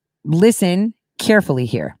things. Listen carefully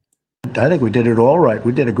here. I think we did it all right.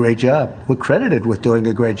 We did a great job. We're credited with doing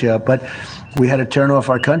a great job, but we had to turn off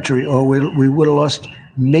our country or we would have lost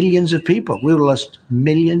millions of people. We would have lost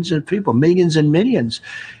millions of people, millions and millions.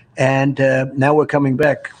 And now we're coming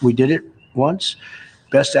back. We did it once.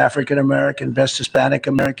 Best African American, best Hispanic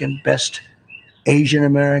American, best Asian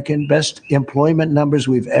American, best employment numbers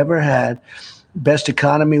we've ever had, best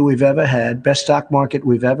economy we've ever had, best stock market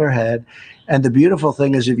we've ever had. And the beautiful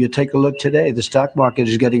thing is, if you take a look today, the stock market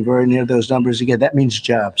is getting very near those numbers again. That means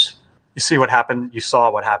jobs. You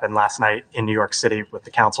saw what happened last night in New York City with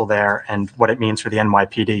the council there and what it means for the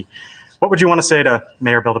NYPD. What would you want to say to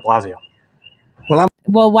Mayor Bill de Blasio?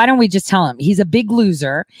 Well, why don't we just tell him he's a big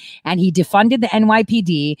loser and he defunded the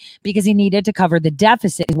NYPD because he needed to cover the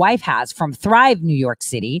deficit his wife has from Thrive New York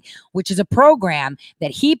City, which is a program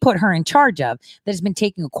that he put her in charge of that has been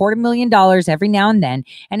taking $250,000 every now and then.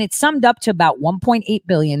 And it's summed up to about $1.8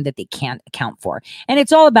 billion that they can't account for. And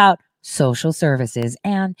it's all about social services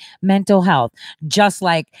and mental health, just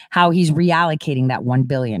like how he's reallocating that $1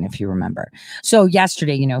 billion, if you remember. So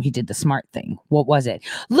yesterday, he did the smart thing. What was it?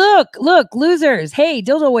 Look, losers. Hey,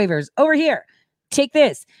 dildo wavers over here. Take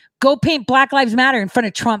this. Go paint Black Lives Matter in front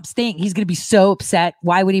of Trump's thing. He's going to be so upset.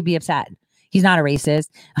 Why would he be upset? He's not a racist.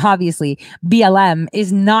 Obviously, BLM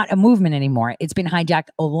is not a movement anymore. It's been hijacked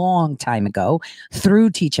a long time ago through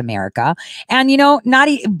Teach America. And,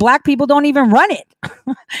 Black people don't even run it.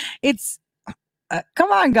 It's,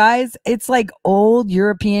 come on, guys. It's like old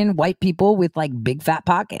European white people with like big fat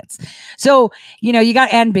pockets. So,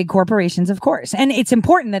 and big corporations, of course. And it's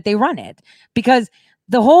important that they run it because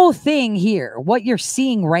the whole thing here, what you're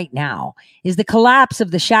seeing right now is the collapse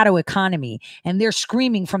of the shadow economy, and they're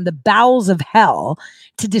screaming from the bowels of hell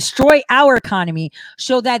to destroy our economy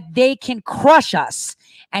so that they can crush us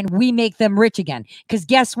and we make them rich again. Because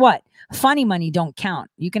guess what? Funny money don't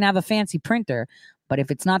count. You can have a fancy printer, but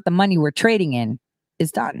if it's not the money we're trading in,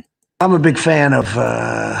 it's done. I'm a big fan of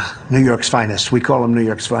New York's finest. We call him New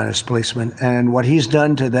York's finest policeman. And what he's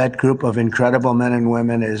done to that group of incredible men and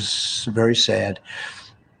women is very sad.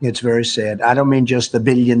 It's very sad. I don't mean just the $1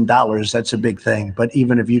 billion. That's a big thing. But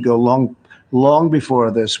even if you go long before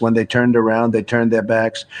this, when they turned around, they turned their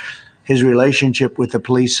backs, his relationship with the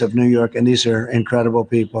police of New York, and these are incredible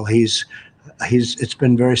people. It's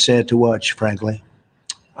been very sad to watch, frankly.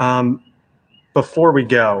 Before we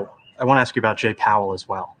go, I want to ask you about Jay Powell as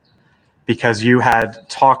well, because you had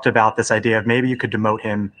talked about this idea of maybe you could demote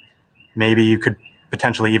him, maybe you could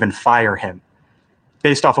potentially even fire him.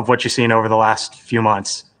 Based off of what you've seen over the last few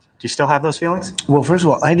months, do you still have those feelings? Well, first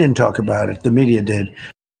of all, I didn't talk about it. The media did.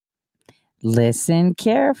 Listen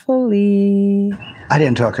carefully. I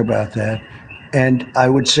didn't talk about that. And I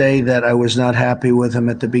would say that I was not happy with him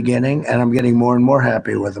at the beginning, and I'm getting more and more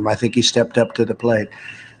happy with him. I think he stepped up to the plate.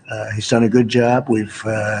 He's done a good job.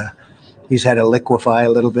 He's had to liquefy a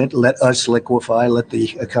little bit, let us liquefy, let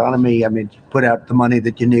the economy, put out the money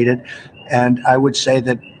that you needed. And I would say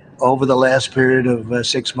that over the last period of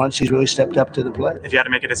 6 months, he's really stepped up to the plate. If you had to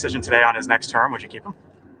make a decision today on his next term, would you keep him?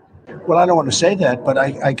 Well, I don't want to say that, but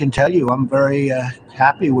I can tell you I'm very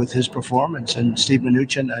happy with his performance. And Steve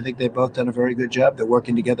Mnuchin, I think they've both done a very good job. They're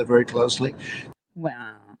working together very closely.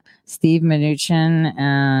 Wow. Steve Mnuchin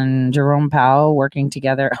and Jerome Powell working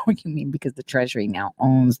together. Oh, you mean because the Treasury now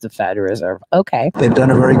owns the Fed Reserve? Okay. They've done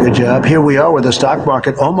a very good job. Here we are with the stock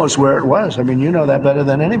market almost where it was. You know that better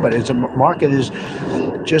than anybody. The market is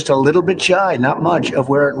just a little bit shy, not much, of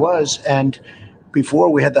where it was. And before,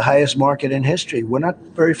 we had the highest market in history. We're not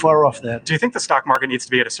very far off that. Do you think the stock market needs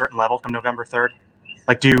to be at a certain level come November 3rd?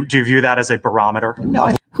 Like, do you view that as a barometer?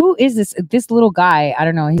 No. Who is this little guy? I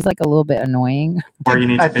don't know. He's like a little bit annoying.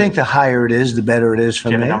 I think the higher it is, the better it is for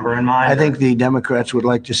me. Do you have a number in mind? I think the Democrats would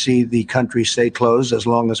like to see the country stay closed as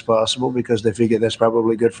long as possible because they figure that's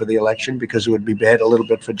probably good for the election because it would be bad a little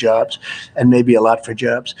bit for jobs and maybe a lot for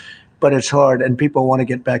jobs. But it's hard, and people want to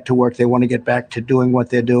get back to work. They want to get back to doing what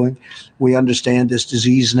they're doing. We understand this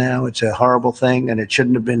disease now. It's a horrible thing, and it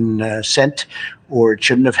shouldn't have been sent, or it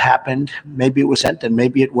shouldn't have happened. Maybe it was sent, and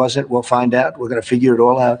maybe it wasn't. We'll find out. We're going to figure it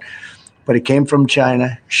all out. But it came from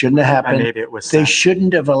China. Shouldn't have happened. And maybe it was They sent.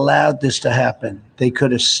 shouldn't have allowed this to happen. They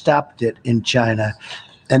could have stopped it in China.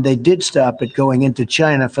 And they did stop it going into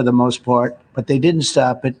China for the most part, but they didn't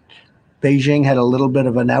stop it. Beijing had a little bit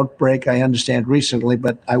of an outbreak, I understand, recently,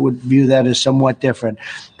 but I would view that as somewhat different.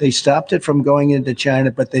 They stopped it from going into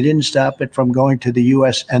China, but they didn't stop it from going to the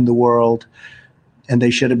U.S. and the world, and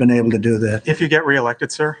they should have been able to do that. If you get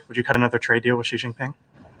reelected, sir, would you cut another trade deal with Xi Jinping?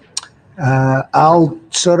 I'll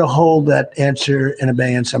sort of hold that answer in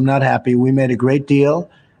abeyance. I'm not happy. We made a great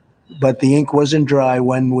deal, but the ink wasn't dry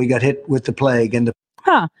when we got hit with the plague.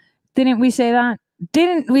 Didn't we say that?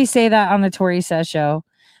 Didn't we say that on the Tori Says show?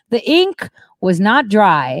 The ink was not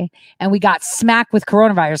dry, and we got smacked with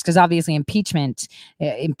coronavirus because obviously impeachment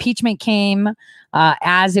came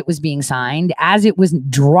as it was being signed, as it was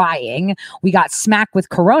drying. We got smacked with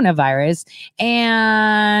coronavirus,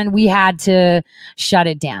 and we had to shut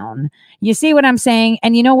it down. You see what I'm saying?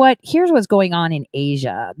 And you know what? Here's what's going on in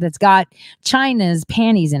Asia that's got China's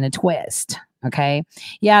panties in a twist. Okay.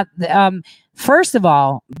 Yeah. First of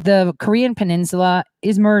all, the Korean Peninsula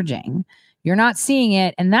is merging. You're not seeing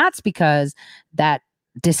it. And that's because that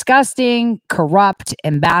disgusting, corrupt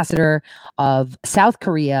ambassador of South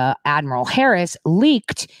Korea, Admiral Harris,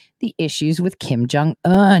 leaked the issues with Kim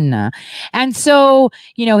Jong-un. And so,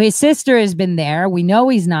 his sister has been there. We know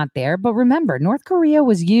he's not there. But remember, North Korea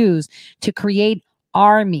was used to create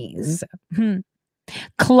armies.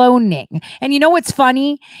 Cloning. And you know what's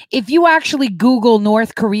funny? If you actually Google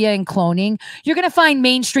North Korea and cloning, you're going to find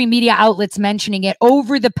mainstream media outlets mentioning it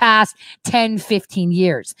over the past 10, 15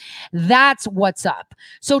 years. That's what's up.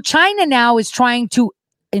 So China now is trying to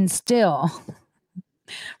instill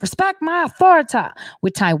respect my authority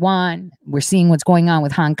with Taiwan. We're seeing what's going on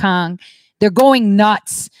with Hong Kong. They're going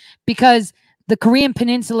nuts because the Korean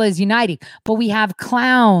Peninsula is uniting, but we have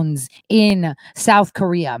clowns in South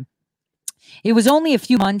Korea. It was only a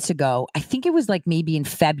few months ago, I think it was like maybe in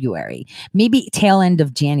February, maybe tail end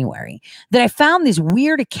of January, that I found this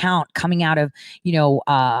weird account coming out of,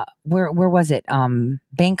 where was it?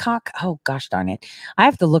 Bangkok? Oh, gosh darn it. I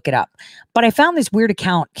have to look it up. But I found this weird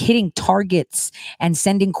account hitting targets and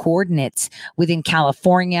sending coordinates within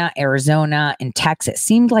California, Arizona, and Texas.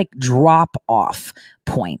 Seemed like drop-off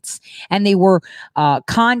points. And they were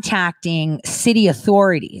contacting city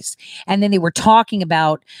authorities. And then they were talking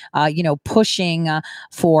about, pushing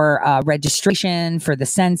for registration for the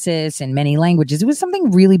census in many languages. It was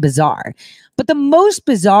something really bizarre. But the most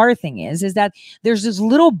bizarre thing is that there's this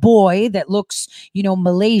little boy that looks,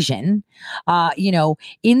 Malaysian,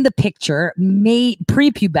 in the picture,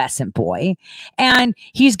 prepubescent boy. And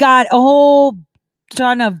he's got a whole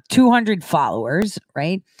ton of 200 followers,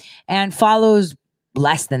 right? And follows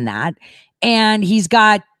less than that. And he's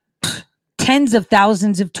got tens of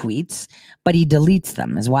thousands of tweets, but he deletes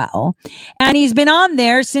them as well. And he's been on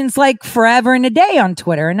there since like forever and a day on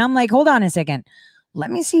Twitter. And I'm like, hold on a second. Let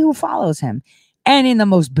me see who follows him. And in the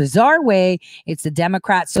most bizarre way, it's the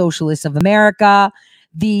Democrat Socialists of America.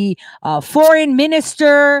 the foreign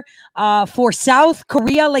minister for South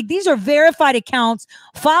Korea. Like, these are verified accounts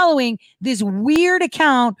following this weird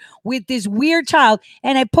account with this weird child.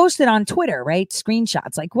 And I posted on Twitter, right?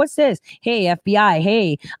 Screenshots. Like, what's this? Hey, FBI.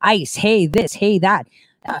 Hey, ICE. Hey, this. Hey, that.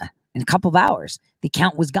 In a couple of hours, the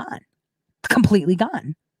account was gone. Completely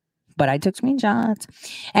gone. But I took screenshots,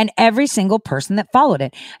 and every single person that followed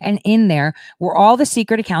it. And in there were all the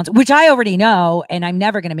secret accounts, which I already know, and I'm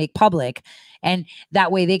never going to make public. And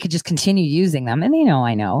that way they could just continue using them. And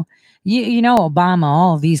I know. You know, Obama,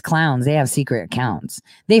 all of these clowns, they have secret accounts.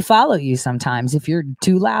 They follow you sometimes if you're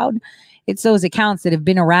too loud. It's those accounts that have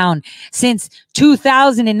been around since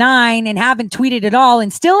 2009 and haven't tweeted at all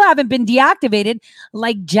and still haven't been deactivated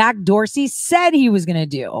like Jack Dorsey said he was going to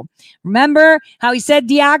do. Remember how he said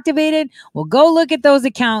deactivated? Well, go look at those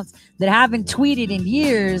accounts that haven't tweeted in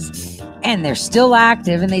years and they're still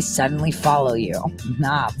active and they suddenly follow you.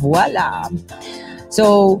 Voila.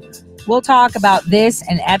 So we'll talk about this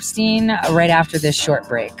and Epstein right after this short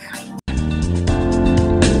break.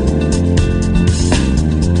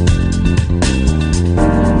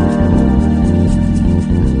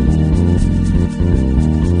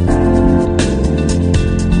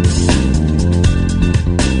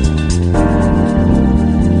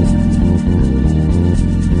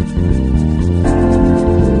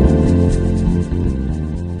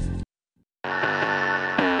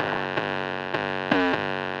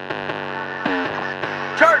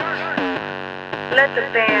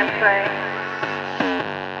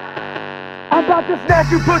 I'm about to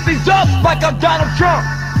snatch you pussies up like I'm Donald Trump.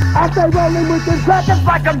 I stay rolling with them crackers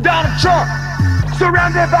like I'm Donald Trump.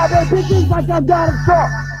 Surrounded by their bitches like I'm Donald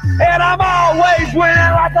Trump. And I'm always winning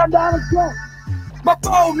like I'm Donald Trump. My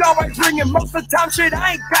phone always ringing, most of the time shit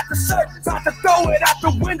I ain't got to say. About to throw it out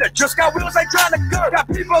the window, just got wheels, ain't trying to go. Got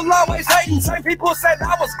people always hating, same people said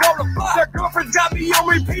I was gonna fly. Their girlfriends got me on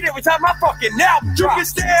repeat every time my fucking album drops. You can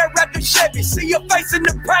stare at the Chevy, see your face in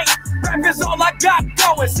the paint. Rap is all I got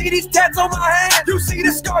going, see these tats on my hands. You see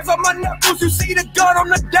the scars on my knuckles, you see the gun on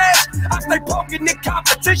the dash. I stay poking the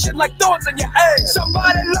competition like thorns in your ass.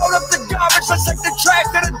 Somebody load up the garbage, let's take the trash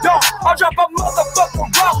to the dump. I'll drop a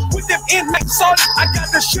motherfucker rock with them inmates on it. I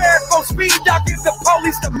got the sheriff on speed, I give the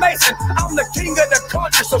police the Mason. I'm the king of the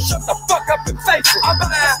country, so shut the fuck up and face it. I'm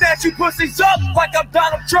about to snatch you pussies up like I'm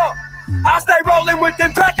Donald Trump. I stay rolling with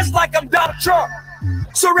them packers like I'm Donald Trump.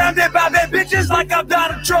 Surrounded by their bitches like I'm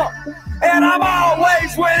Donald Trump. And I'm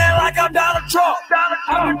always winning like I'm Donald Trump.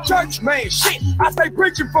 I'm a church man, shit. I stay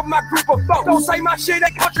preaching for my group of folks. Don't say my shit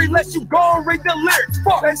ain't country unless you go and read the lyrics.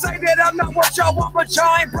 Fuck. They say that I'm not what y'all want, but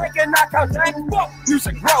y'all ain't breaking knockout dang. Fuck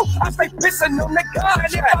music, bro. I stay pissing on the gun.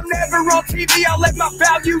 And if I'm never on TV, I let my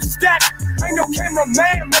values stack. Ain't no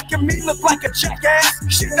cameraman making me look like a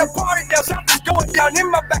jackass. Shit, the party down south is going down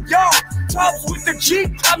in my backyard. Tubs with the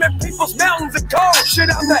Jeep, climbing people's mountains of gold. Shit,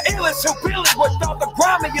 I'm the illest hillbilly with all the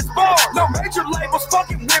grimiest bars. No major labels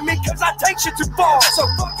fucking with me, cause I take shit too far. So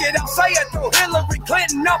fuck it, I'll say it, throw Hillary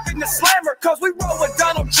Clinton up in the slammer. Cause we roll with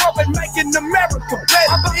Donald Trump and making America better.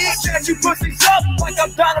 I'm about to snatch you pussies up like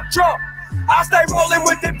I'm Donald Trump. I stay rolling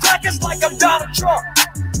with them crackers like I'm Donald Trump.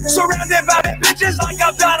 Surrounded by them bitches like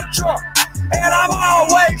I'm Donald Trump. And I'm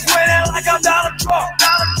always winning like I'm Donald Trump.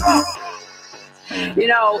 Donald Trump. You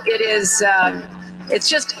know, it's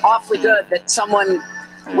just awfully good that someone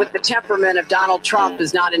with the temperament of Donald Trump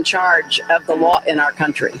is not in charge of the law in our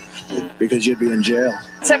country. Because you'd be in jail.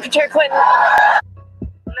 Secretary Clinton.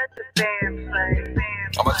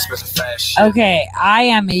 Okay, I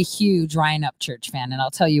am a huge Ryan Upchurch fan, and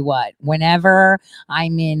I'll tell you what, whenever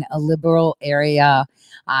I'm in a liberal area,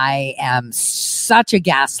 I am such a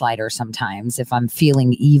gaslighter sometimes. If I'm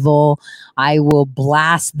feeling evil, I will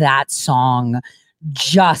blast that song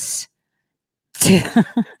just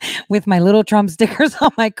with my little Trump stickers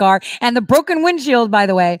on my car and the broken windshield, by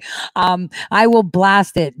the way. I will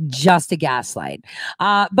blast it just to gaslight.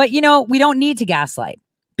 But, you know, we don't need to gaslight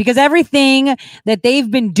because everything that they've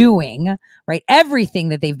been doing, right? Everything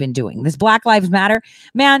that they've been doing, this Black Lives Matter,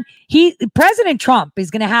 man, President Trump is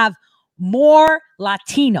going to have more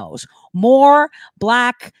Latinos, more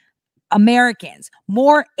Black Americans,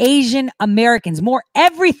 more Asian Americans, more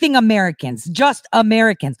everything Americans, just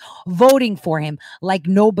Americans voting for him like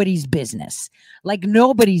nobody's business. Like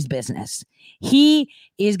nobody's business. He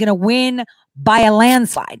is going to win by a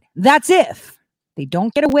landslide. That's if they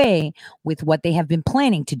don't get away with what they have been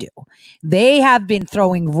planning to do. They have been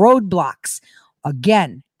throwing roadblocks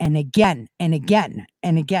again and again and again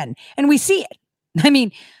and again. And we see it. I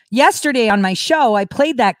mean, yesterday on my show, I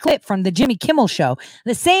played that clip from the Jimmy Kimmel show.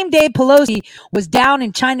 The same day Pelosi was down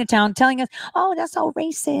in Chinatown telling us, oh, that's all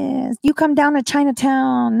racist. You come down to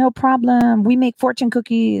Chinatown, no problem. We make fortune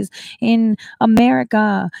cookies in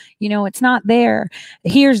America. You know, it's not there.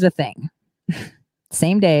 Here's the thing.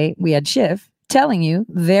 Same day we had Schiff telling you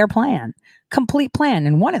their plan. Complete plan.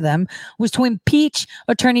 And one of them was to impeach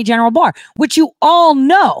Attorney General Barr, which you all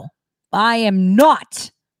know I am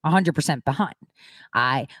not 100% behind.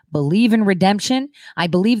 I believe in redemption. I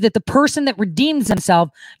believe that the person that redeems himself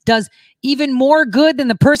does even more good than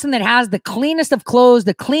the person that has the cleanest of clothes,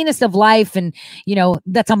 the cleanest of life, and, you know,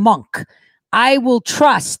 that's a monk. I will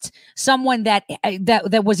trust someone that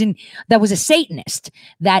was a Satanist,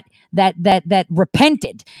 that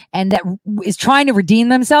repented and that is trying to redeem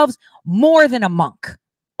themselves more than a monk,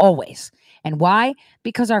 always. And why?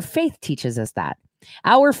 Because our faith teaches us that.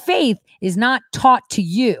 Our faith is not taught to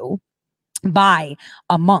you by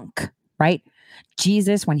a monk, right?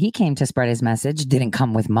 Jesus, when he came to spread his message, didn't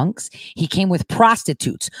come with monks. He came with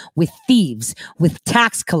prostitutes, with thieves, with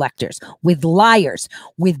tax collectors, with liars,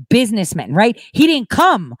 with businessmen, right? He didn't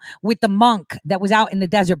come with the monk that was out in the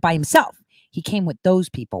desert by himself. He came with those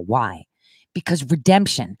people. Why? Because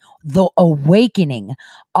redemption, the awakening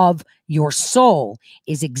of your soul,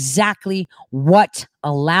 is exactly what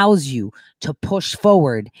allows you to push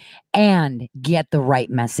forward and get the right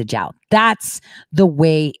message out. That's the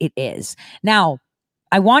way it is. Now,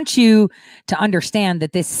 I want you to understand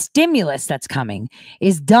that this stimulus that's coming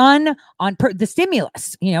is done on the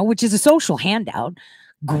stimulus, you know, which is a social handout.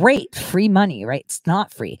 Great, free money, right? It's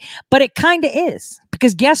not free, but it kind of is,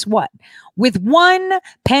 because guess what? With one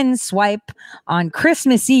pen swipe on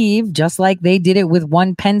Christmas Eve, just like they did it with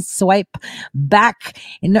one pen swipe back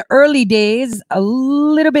in the early days, a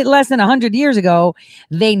little bit less than 100 years ago,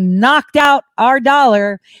 they knocked out our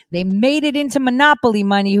dollar. They made it into monopoly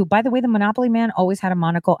money, who, by the way, the monopoly man always had a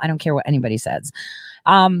monocle. I don't care what anybody says.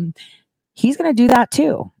 He's going to do that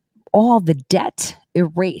too. All the debt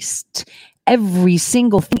erased. Every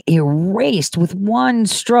single thing erased with one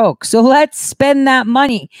stroke. So let's spend that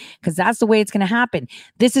money, because that's the way it's going to happen.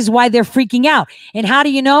 This is why they're freaking out. And how do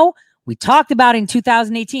you know? We talked about it in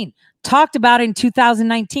 2018, talked about it in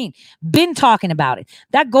 2019, been talking about it.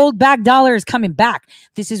 That gold-backed dollar is coming back.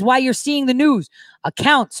 This is why you're seeing the news.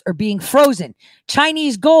 Accounts are being frozen.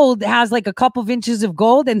 Chinese gold has like a couple of inches of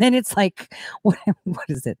gold, and then it's like, what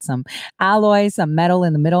is it? Some alloy, some metal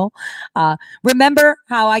in the middle. Remember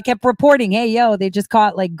how I kept reporting, hey, yo, they just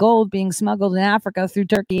caught like gold being smuggled in Africa through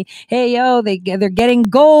Turkey. Hey, yo, they're getting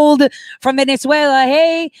gold from Venezuela.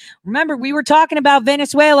 Hey, remember, we were talking about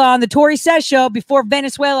Venezuela on the Tori Says show before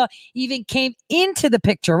Venezuela even came into the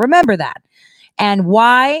picture. Remember that. And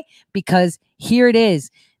why? Because here it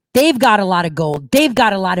is. They've got a lot of gold. They've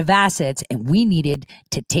got a lot of assets, and we needed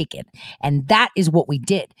to take it. And that is what we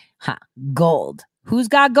did. Gold. Who's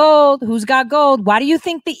got gold? Who's got gold? Why do you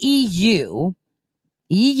think the EU,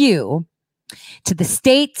 to the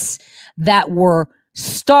states that were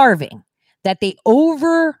starving, that they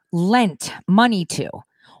over-lent money to,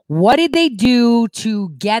 what did they do to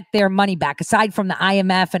get their money back, aside from the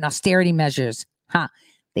IMF and austerity measures?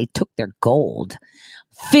 They took their gold,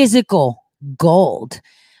 physical gold.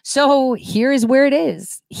 So here is where it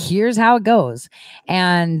is. Here's how it goes.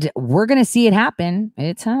 And we're going to see it happen.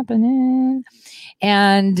 It's happening.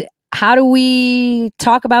 And how do we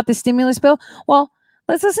talk about the stimulus bill? Well,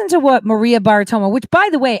 let's listen to what Maria Bartiromo, which, by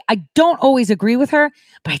the way, I don't always agree with her,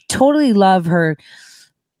 but I totally love her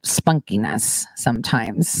spunkiness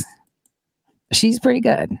sometimes. She's pretty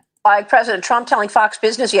good. Like President Trump telling Fox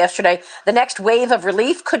Business yesterday, the next wave of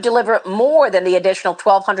relief could deliver more than the additional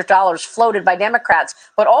 $1,200 floated by Democrats,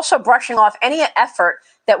 but also brushing off any effort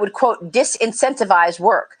that would, quote, disincentivize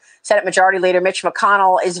work. Senate Majority Leader Mitch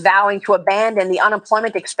McConnell is vowing to abandon the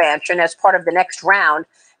unemployment expansion as part of the next round.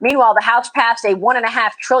 Meanwhile, the House passed a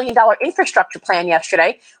 $1.5 trillion infrastructure plan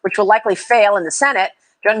yesterday, which will likely fail in the Senate.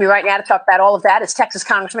 Joining me right now to talk about all of that is Texas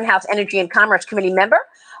Congressman, House Energy and Commerce Committee member,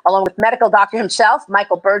 along with medical doctor himself,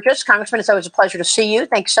 Michael Burgess. Congressman, it's always a pleasure to see you.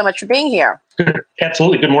 Thanks so much for being here.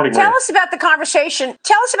 Absolutely. Good morning. Tell us about the conversation.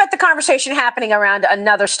 Tell us about the conversation happening around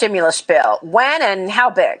another stimulus bill. When and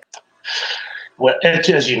how big? Well,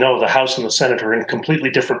 as you know, the House and the Senate are in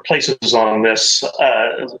completely different places on this.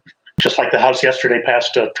 Just like the House yesterday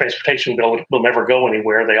passed a transportation bill that will never go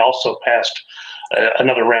anywhere, they also passed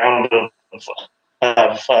another round of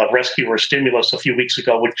rescue or stimulus a few weeks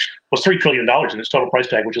ago, which was $3 trillion in its total price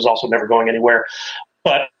tag, which is also never going anywhere.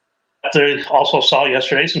 But they also saw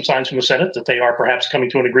yesterday some signs from the Senate that they are perhaps coming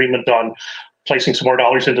to an agreement on placing some more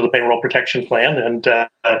dollars into the payroll protection plan. And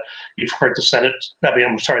you've heard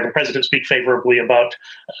the president speak favorably about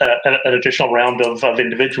an additional round of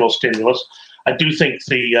individual stimulus. I do think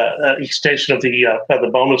the extension of the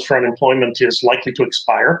bonus for unemployment is likely to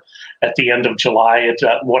expire at the end of July.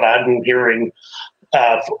 What I'm hearing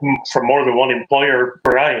from more than one employer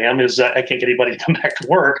where I am is I can't get anybody to come back to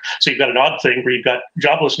work. So you've got an odd thing where you've got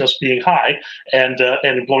joblessness being high and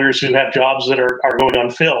employers who have jobs that are going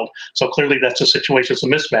unfilled. So clearly that's a situation, it's a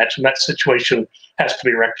mismatch, and that situation has to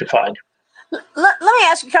be rectified. Let me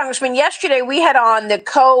ask you, Congressman, yesterday we had on the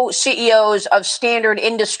co-CEOs of Standard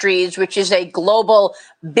Industries, which is a global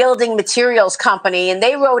building materials company, and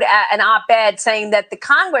they wrote an op-ed saying that the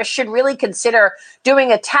Congress should really consider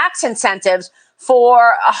doing a tax incentives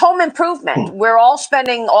for a home improvement. We're all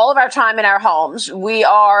spending all of our time in our homes. We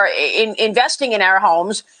are investing in our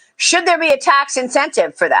homes. Should there be a tax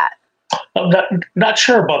incentive for that? I'm not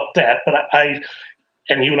sure about that, but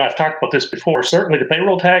and you and I have talked about this before, certainly the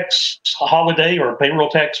payroll tax holiday or payroll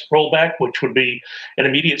tax rollback, which would be an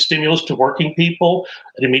immediate stimulus to working people,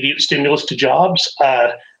 an immediate stimulus to jobs.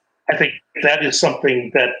 I think that is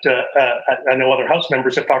something that I know other House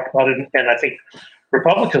members have talked about it, and I think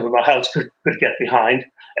Republicans in the House could get behind.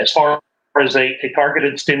 As far as a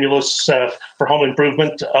targeted stimulus for home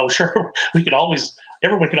improvement, oh, sure,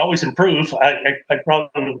 everyone could always improve. I'd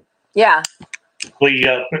probably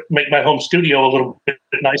make my home studio a little bit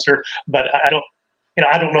nicer, but I don't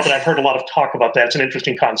know that I've heard a lot of talk about that. It's an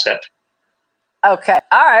interesting concept. Okay.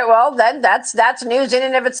 All right. Well, then that's news in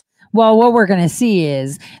and of itself. Well, what we're going to see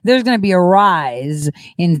is there's going to be a rise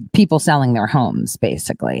in people selling their homes,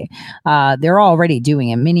 basically. They're already doing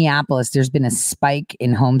it. Minneapolis, there's been a spike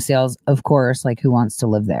in home sales, of course, like who wants to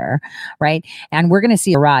live there, right? And we're going to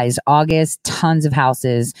see a rise. August, tons of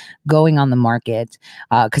houses going on the market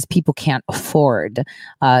because people can't afford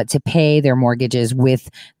to pay their mortgages with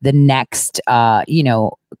the next,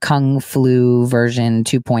 Kung Flu version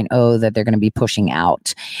 2.0 that they're going to be pushing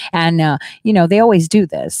out. And, they always do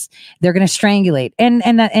this. They're going to strangulate. And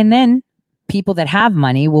then people that have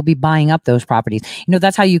money will be buying up those properties.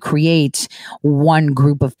 That's how you create one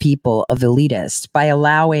group of people, of elitists, by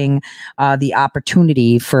allowing the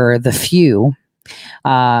opportunity for the few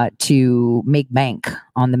to make bank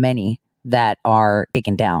on the many that are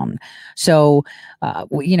taken down. So,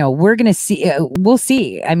 we're going to see, we'll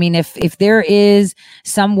see. I mean, if there is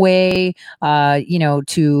some way,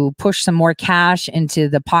 to push some more cash into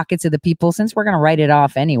the pockets of the people, since we're going to write it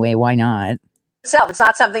off anyway, why not? It's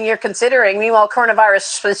not something you're considering. Meanwhile,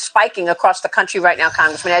 coronavirus is spiking across the country right now,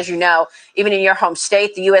 Congressman. As you know, even in your home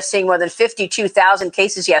state, the U.S. seeing more than 52,000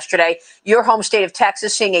 cases yesterday. Your home state of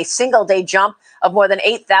Texas seeing a single-day jump of more than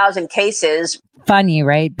 8,000 cases. Funny,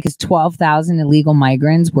 right? Because 12,000 illegal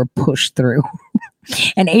migrants were pushed through.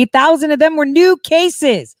 And 8,000 of them were new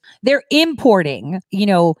cases. They're importing,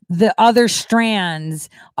 the other strands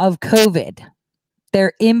of COVID.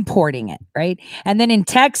 They're importing it, right? And then in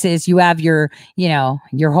Texas, you have your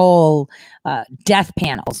whole death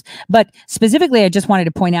panels. But specifically, I just wanted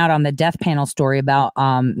to point out on the death panel story about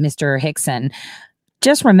Mr. Hickson.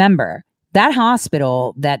 Just remember that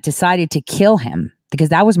hospital that decided to kill him, because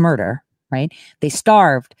that was murder, right? They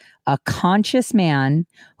starved a conscious man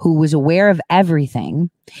who was aware of everything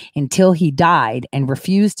until he died and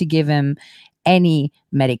refused to give him any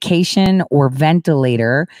medication or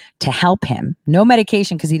ventilator to help him. No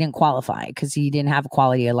medication because he didn't qualify, because he didn't have a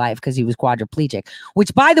quality of life, because he was quadriplegic,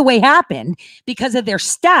 which, by the way, happened because of their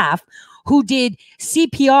staff who did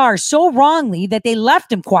CPR so wrongly that they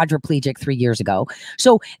left him quadriplegic 3 years ago.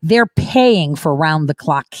 So they're paying for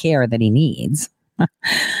round-the-clock care that he needs.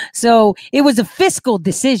 So it was a fiscal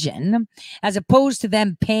decision, as opposed to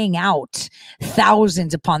them paying out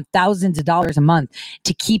thousands upon thousands of dollars a month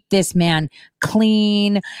to keep this man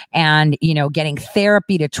clean and, getting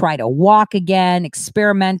therapy to try to walk again,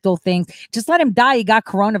 experimental things. Just let him die. He got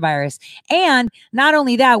coronavirus. And not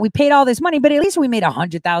only that, we paid all this money, but at least we made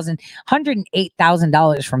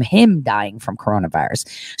 $108,000 from him dying from coronavirus.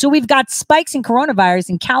 So we've got spikes in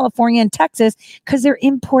coronavirus in California and Texas because they're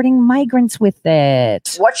importing migrants with it.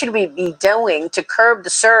 What should we be doing to curb the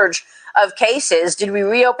surge of cases? Did we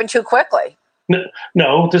reopen too quickly?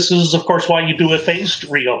 No, this is, of course, why you do a phased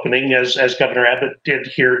reopening, as Governor Abbott did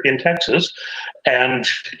here in Texas. And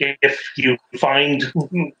if you find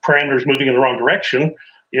parameters moving in the wrong direction,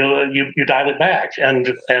 you dial it back.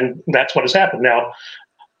 And that's what has happened. Now,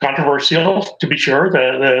 controversial, to be sure.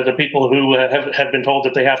 The people who have been told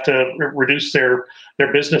that they have to reduce their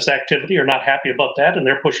business activity are not happy about that, and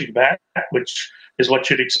they're pushing back, which is what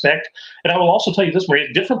you'd expect. And I will also tell you this,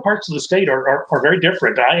 Maria, different parts of the state are very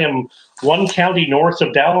different. I am one county north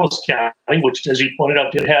of Dallas County, which, as you pointed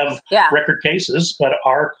out, did have record cases, but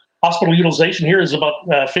our hospital utilization here is about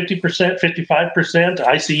 50%, 55%,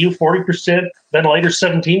 ICU 40%, ventilators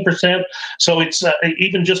 17%. So it's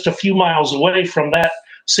even just a few miles away from that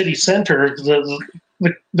city center,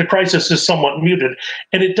 the crisis is somewhat muted.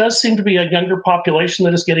 And it does seem to be a younger population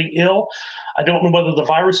that is getting ill. I don't know whether the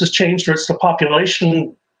virus has changed or it's the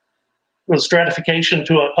population stratification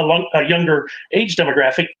to a younger age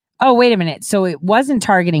demographic. Oh, wait a minute. So it wasn't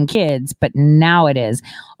targeting kids, but now it is.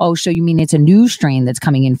 Oh, so you mean it's a new strain that's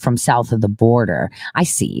coming in from south of the border? I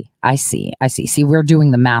see. See, we're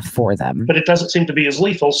doing the math for them. But it doesn't seem to be as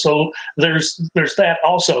lethal. So there's that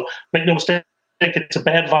also. Make no mistake, it's a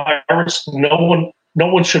bad virus. No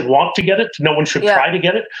one should want to get it. No one should try to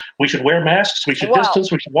get it. We should wear masks. We should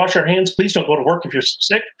distance. We should wash our hands. Please don't go to work if you're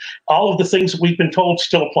sick. All of the things that we've been told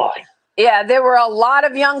still apply. Yeah, there were a lot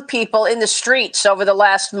of young people in the streets over the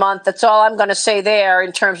last month. That's all I'm going to say there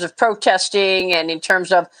in terms of protesting and in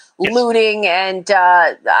terms of looting. And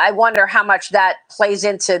I wonder how much that plays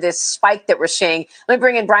into this spike that we're seeing. Let me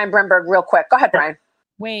bring in Brian Brimberg real quick. Go ahead, Brian.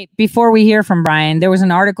 Wait, before we hear from Brian, there was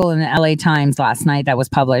an article in the LA Times last night that was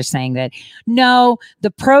published saying that, no,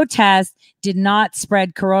 the protest did not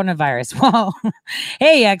spread coronavirus. Well,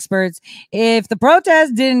 hey, experts, if the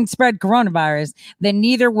protest didn't spread coronavirus, then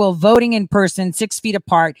neither will voting in person 6 feet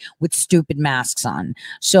apart with stupid masks on.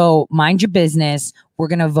 So mind your business. We're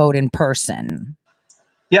going to vote in person.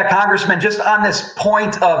 Yeah, Congressman, just on this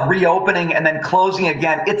point of reopening and then closing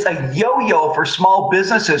again, it's a yo-yo for small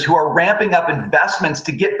businesses who are ramping up investments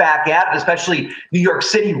to get back at it, especially New York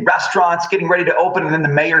City restaurants getting ready to open. And then the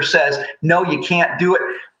mayor says, no, you can't do it.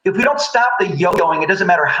 If we don't stop the yo-yoing, it doesn't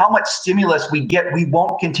matter how much stimulus we get, we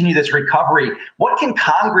won't continue this recovery. What can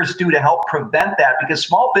Congress do to help prevent that? Because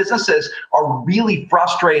small businesses are really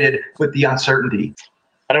frustrated with the uncertainty.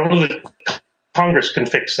 I don't know that Congress can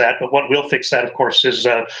fix that, but what will fix that, of course, is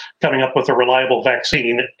coming up with a reliable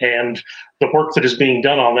vaccine. And the work that is being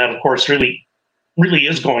done on that, of course, really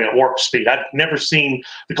is going at warp speed. I've never seen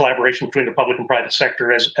the collaboration between the public and private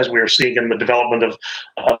sector as we are seeing in the development of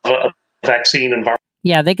a vaccine and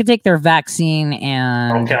yeah, they could take their vaccine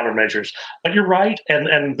and countermeasures. But you're right, and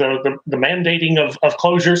the mandating of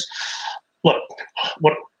closures. Look,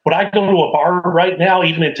 would I go to a bar right now,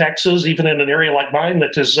 even in Texas, even in an area like mine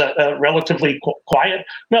that is relatively quiet?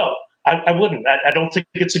 No, I wouldn't. I don't think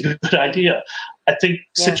it's a good idea. I think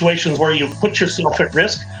situations where you put yourself at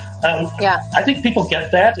risk, I think people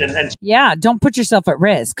get that. And yeah, don't put yourself at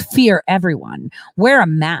risk. Fear everyone. Wear a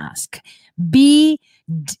mask. Be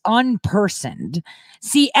unpersoned.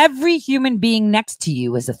 See every human being next to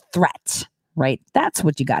you as a threat, right? That's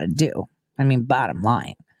what you got to do. I mean, bottom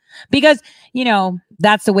line. Because,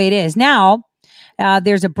 that's the way it is. Now,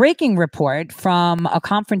 there's a breaking report from a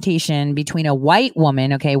confrontation between a white woman,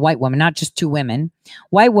 not just two women,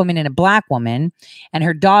 white woman and a black woman and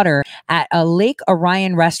her daughter at a Lake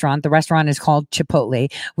Orion restaurant. The restaurant is called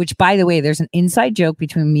Chipotle, which, by the way, there's an inside joke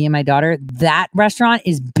between me and my daughter. That restaurant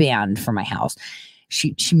is banned from my house.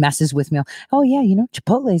 She messes with me. Oh, yeah,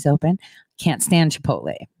 Chipotle's open. Can't stand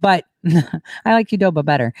Chipotle, but I like Qdoba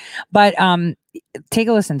better. But take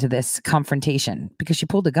a listen to this confrontation because she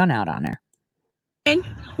pulled a gun out on her.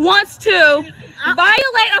 Wants to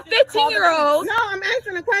violate a 15-year-old. No, I'm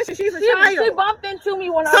asking a question. She's a child. She bumped into me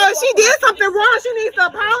when if she did something wrong, she needs to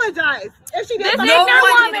apologize. If she did this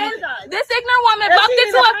ignorant woman bumped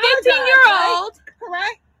into a 15-year-old.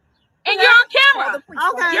 Correct. And you're on camera.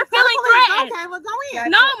 Okay. You're feeling threatened. Okay, well, go in.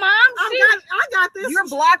 No, Mom. I got this. You're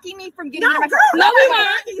blocking me from getting No, we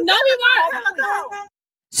weren't.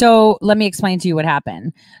 So let me explain to you what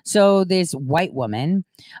happened. So this white woman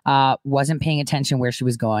wasn't paying attention where she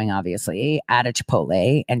was going, obviously, at a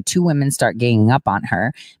Chipotle, and two women start ganging up on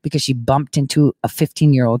her because she bumped into a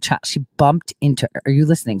 15-year-old child. She bumped into her. Are you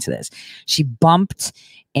listening to this? She bumped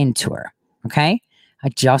into her. Okay. I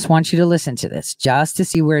just want you to listen to this just to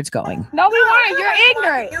see where it's going. No, we weren't. You're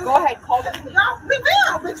ignorant. Go ahead. Call them. No, we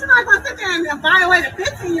will. But you're not going to sit there and violate a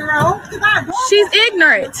 15-year-old. She's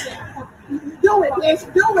ignorant. Do it,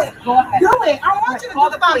 bitch. Do it. Go ahead. Do it. I want you to call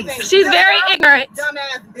the police. She's very ignorant.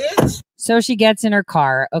 Dumbass bitch. So she gets in her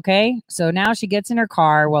car. Okay. So now she gets in her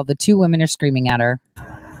car while the two women are screaming at her.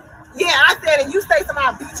 Yeah, I said it. You say something,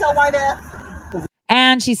 I'll beat your white ass.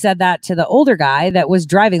 And she said that to the older guy that was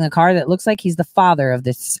driving the car that looks like he's the father of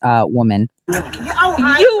this woman.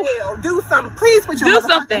 You will do something. Please put your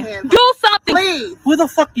motherfucking hands up. Do something. Please. Who the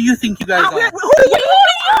fuck do you think you guys are? Who you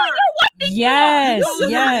are? Yes,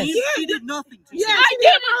 yes. She did nothing to Yeah, I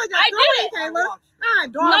didn't. I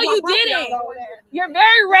didn't. No, you didn't. You're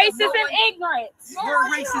very racist and ignorant. You're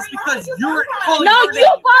racist because you're. No, you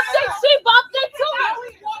bumped it. She bumped it too.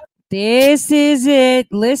 This is it.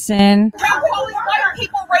 Listen. Calling white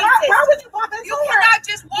people racist. Why would you bump into her? You cannot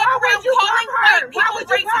just walk around calling white people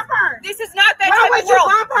racist. This is not that type of world.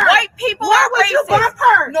 White people Why are would you racist. bump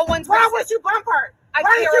her? No one's Why racist. would you bump her? I Why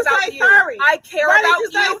care did you about say you. sorry? I care Why about did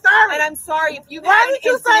you say you. sorry? And I'm sorry if you Why had an did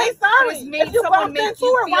you say incident that sorry? was made If you someone bumped make into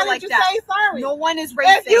you her, feel why like did you that. say sorry? No one is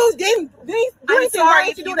racist. If you didn't do I'm anything, sorry why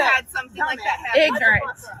if did you you do that? had something like that happen.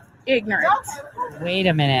 Ignorant. Wait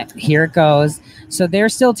a minute. Here it goes. So they're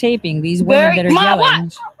still taping these women that are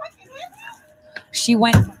yelling. She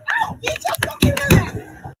went.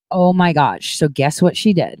 Oh my gosh. So guess what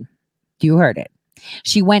she did? You heard it.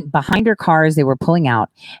 She went behind her car as they were pulling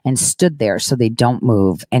out and stood there so they don't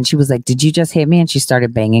move. And she was like, "Did you just hit me?" And she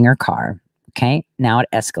started banging her car. Okay. Now it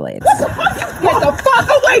escalates. Get the fuck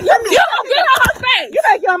away from me! Get on my face! You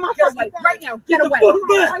better get on my fucking face right now. Get away!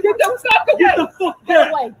 Get the fuck away! Get the fuck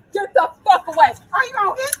Get away! Get the fuck away! Are you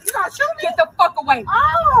gonna hit? You gonna shoot me? Get the fuck away!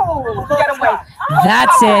 Oh! Get away!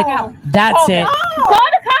 That's it. That's it. Call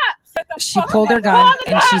the cops. She pulled her gun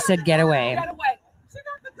and she said, "Get away." Get away! She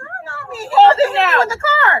got the gun on me. Hold it now. In the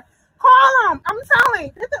car. Call them. I'm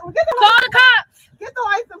telling. Get the Call the cops. Get the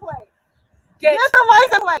license plate. Get the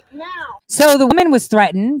license plate now. So the woman was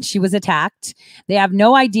threatened. She was attacked. They have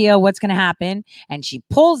no idea what's going to happen. And she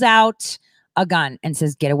pulls out a gun and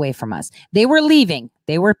says, "Get away from us." They were leaving.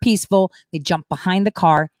 They were peaceful. They jumped behind the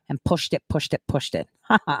car and pushed it.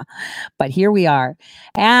 But here we are.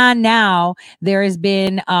 And now there has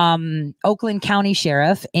been Oakland County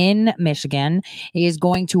Sheriff in Michigan. He is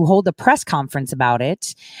going to hold a press conference about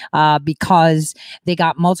it because they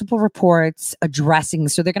got multiple reports addressing.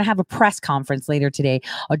 So they're going to have a press conference later today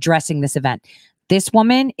addressing this event. This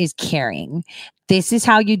woman is carrying. This is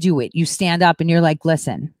how you do it. You stand up and you're like,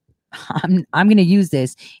 "Listen, I'm going to use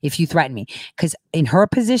this if you threaten me." Because in her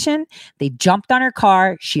position, they jumped on her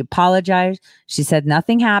car. She apologized. She said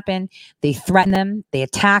nothing happened. They threatened them. They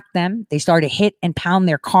attacked them. They started to hit and pound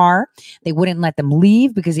their car. They wouldn't let them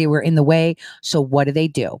leave because they were in the way. So what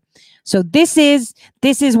do? So this is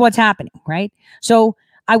what's happening, right? So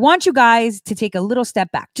I want you guys to take a little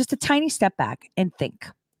step back, just a tiny step back, and think.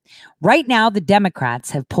 Right now, the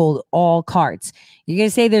Democrats have pulled all cards. You're going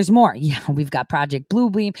to say there's more. Yeah, we've got Project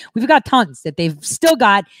Bluebeam. We've got tons that they've still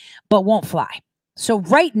got, but won't fly. So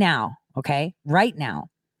right now,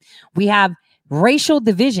 we have racial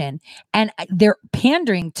division and they're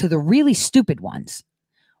pandering to the really stupid ones.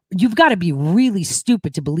 You've got to be really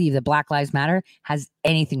stupid to believe that Black Lives Matter has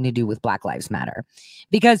anything to do with Black Lives Matter.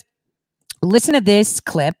 Because listen to this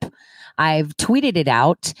clip. I've tweeted it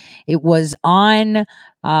out. It was on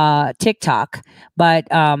TikTok, but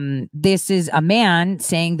this is a man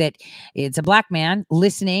saying that it's a black man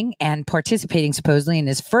listening and participating supposedly in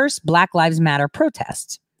his first Black Lives Matter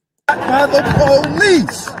protest. By the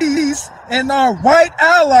police and our white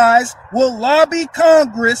allies will lobby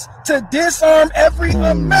Congress to disarm every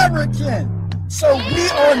American. So we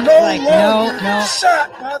are no longer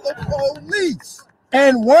shot by the police.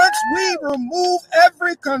 And once we remove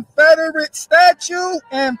every Confederate statue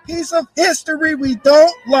and piece of history we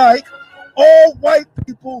don't like, all white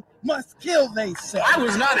people must kill themselves. I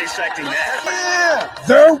was not expecting that. Yeah,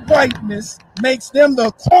 their whiteness makes them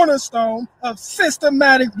the cornerstone of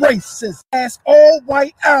systematic racism. Ask all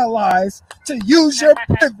white allies to use your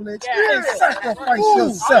privilege and sacrifice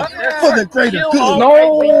yourself for the greater good.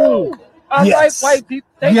 No. I like white people.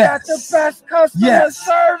 They got the best customer service.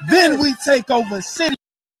 Then we take over city.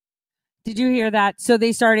 Did you hear that? So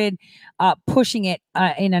they started pushing it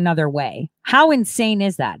in another way. How insane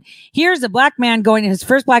is that? Here's a black man going to his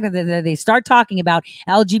first black. They start talking about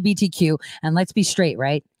LGBTQ, and let's be straight,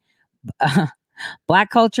 right? Black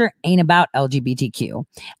culture ain't about LGBTQ.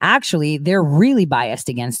 Actually, they're really biased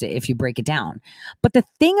against it if you break it down. But the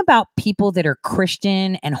thing about people that are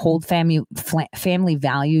Christian and hold family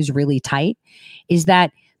values really tight is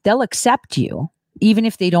that they'll accept you even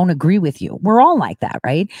if they don't agree with you. We're all like that,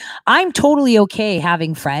 right? I'm totally okay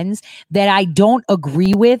having friends that I don't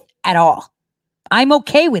agree with at all. I'm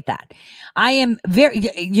okay with that. I am very,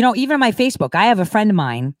 even on my Facebook, I have a friend of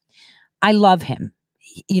mine. I love him.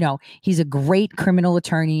 He's a great criminal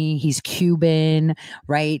attorney. He's Cuban,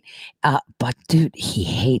 right? But dude, he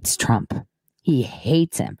hates Trump. He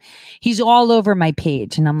hates him. He's all over my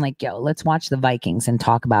page. And I'm like, yo, let's watch the Vikings and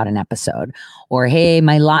talk about an episode. Or, hey,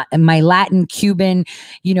 my Latin Cuban,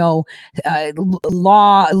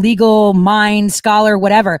 legal mind scholar,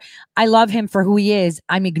 whatever. I love him for who he is.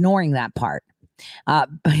 I'm ignoring that part. I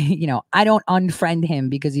don't unfriend him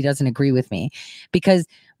because he doesn't agree with me, because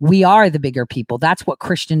we are the bigger people. That's what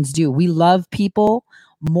Christians do. We love people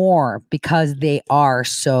more because they are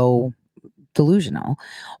so delusional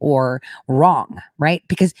or wrong, right?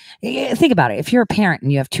 Because think about it. If you're a parent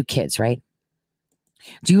and you have 2 kids, right?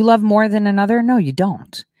 Do you love more than another? No, you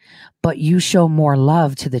don't. But you show more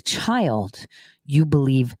love to the child you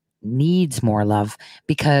believe needs more love,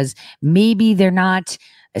 because maybe they're not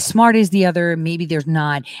as smart as the other. Maybe they're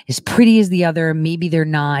not as pretty as the other. Maybe they're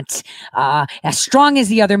not as strong as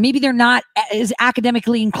the other. Maybe they're not as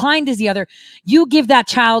academically inclined as the other. You give that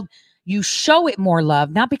child, you show it more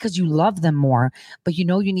love, not because you love them more, but you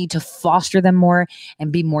need to foster them more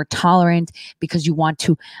and be more tolerant, because you want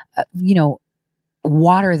to,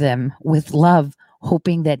 water them with love,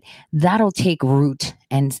 hoping that that'll take root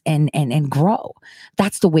and grow.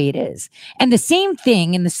 That's the way it is. And the same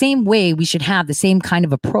thing, in the same way, we should have the same kind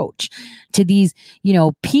of approach to these,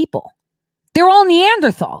 people. They're all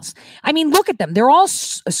Neanderthals. I mean, look at them. They're all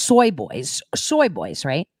soy boys,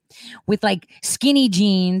 right? With like skinny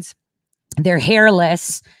jeans. They're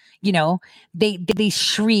hairless. They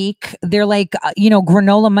shriek. They're like,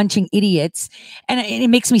 granola munching idiots. And it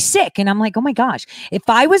makes me sick. And I'm like, oh my gosh, if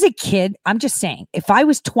I was a kid, I'm just saying, if I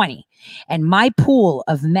was 20 and my pool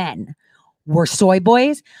of men were soy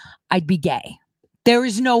boys, I'd be gay. There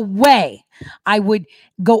is no way I would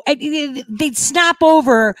go. They'd snap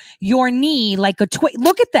over your knee like a twig.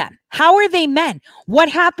 Look at them. How are they men? What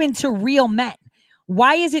happened to real men?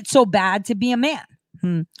 Why is it so bad to be a man?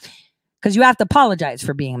 Because you have to apologize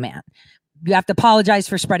for being a man. You have to apologize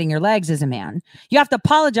for spreading your legs as a man. You have to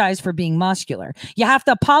apologize for being muscular. You have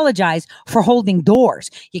to apologize for holding doors.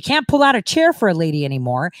 You can't pull out a chair for a lady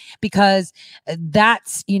anymore because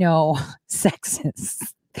that's,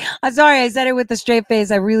 sexist. I'm sorry, I said it with a straight face.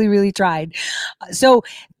 I really, really tried. So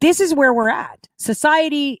this is where we're at.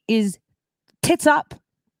 Society is tits up,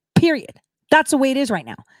 period. That's the way it is right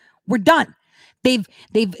now. We're done. They've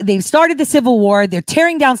started the Civil War. They're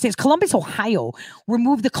tearing down states. Columbus, Ohio,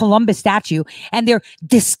 removed the Columbus statue, and they're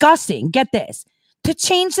discussing, get this, to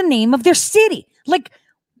change the name of their city. Like,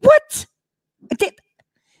 what?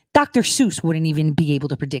 Dr. Seuss wouldn't even be able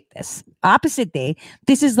to predict this. Opposite day.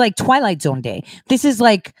 This is like Twilight Zone day. This is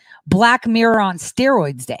like Black Mirror on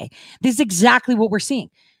steroids day. This is exactly what we're seeing.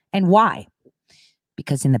 And why?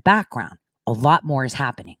 Because in the background, a lot more is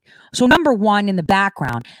happening. So number one, in the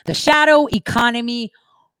background, the shadow economy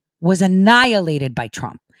was annihilated by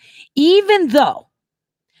Trump. Even though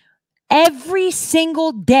every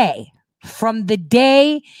single day from the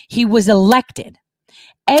day he was elected,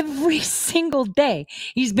 every single day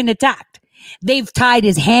he's been attacked. They've tied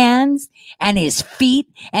his hands and his feet,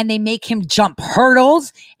 and they make him jump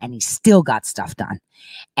hurdles, and he still got stuff done.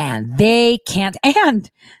 And they can't. And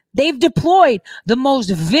they've deployed the most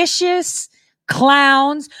vicious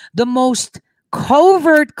clowns, the most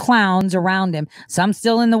covert clowns around him. Some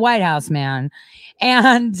still in the White House, man.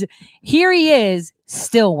 And here he is,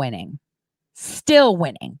 still winning.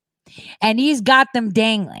 And he's got them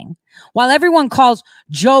dangling. While everyone calls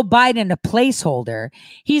Joe Biden a placeholder,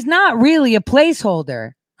 he's not really a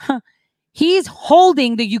placeholder. He's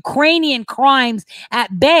holding the Ukrainian crimes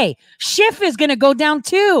at bay. Schiff is going to go down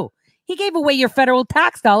too. He gave away your federal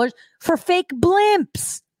tax dollars for fake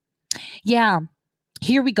blimps. Yeah,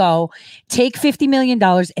 here we go. Take $50 million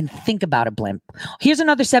and think about a blimp. Here's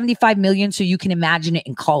another $75 million so you can imagine it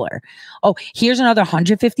in color. Oh, here's another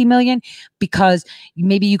 $150 million because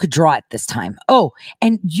maybe you could draw it this time. Oh,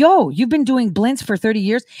 and you've been doing blimps for 30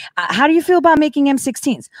 years. How do you feel about making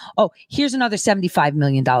M16s? Oh, here's another $75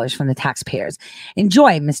 million from the taxpayers.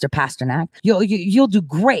 Enjoy, Mr. Pasternak. You'll do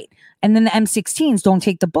great. And then the M16s don't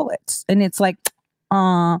take the bullets. And it's like,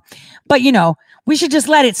 but we should just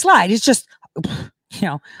let it slide. It's just,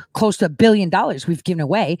 close to $1 billion we've given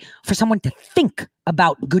away for someone to think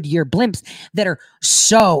about Goodyear blimps that are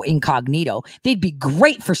so incognito. They'd be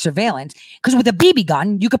great for surveillance because with a BB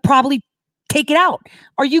gun, you could probably take it out.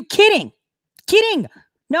 Are you kidding?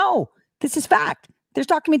 No, this is fact. There's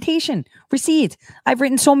documentation, receipts. I've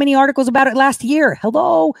written so many articles about it last year.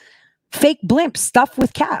 Hello, fake blimps stuffed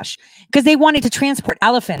with cash because they wanted to transport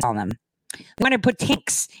elephants on them. They wanted to put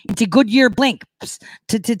tanks into Goodyear blimps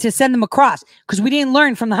to send them across because we didn't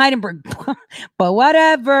learn from the Hindenburg. But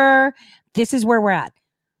whatever. This is where we're at.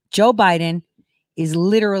 Joe Biden is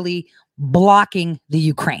literally blocking the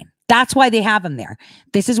Ukraine. That's why they have him there.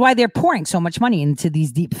 This is why they're pouring so much money into these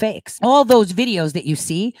deep fakes. All those videos that you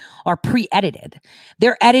see are pre-edited.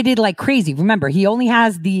 They're edited like crazy. Remember, he only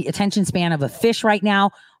has the attention span of a fish right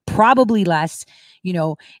now, probably less. You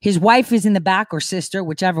know, his wife is in the back, or sister,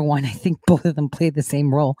 whichever one. I think both of them play the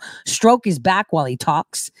same role. Stroke his back while he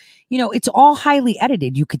talks. You know, it's all highly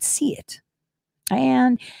edited. You could see it.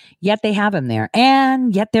 And yet they have him there.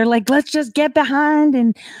 And yet they're like, let's just get behind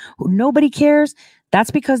and nobody cares.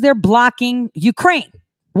 That's because they're blocking Ukraine.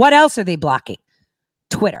 What else are they blocking?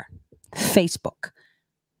 Twitter, Facebook,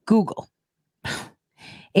 Google,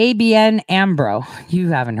 ABN AMRO. You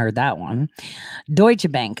haven't heard that one. Deutsche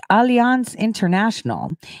Bank, Allianz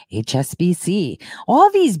International, HSBC. All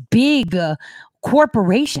these big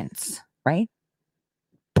corporations, right?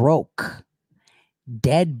 Broke.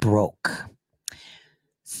 Dead broke.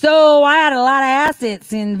 So I had a lot of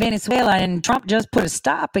assets in Venezuela, and Trump just put a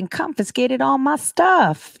stop and confiscated all my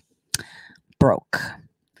stuff. Broke.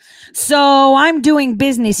 So I'm doing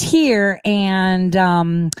business here, and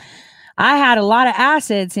I had a lot of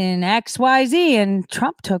assets in XYZ, and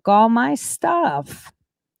Trump took all my stuff.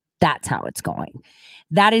 That's how it's going.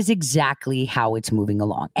 That is exactly how it's moving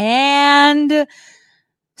along. And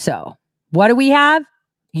so what do we have?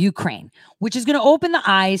 Ukraine, which is going to open the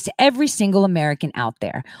eyes to every single American out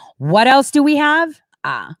there. What else do we have?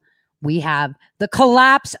 We have the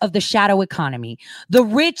collapse of the shadow economy. The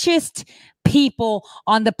richest people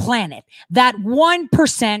on the planet, that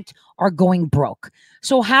 1% are going broke.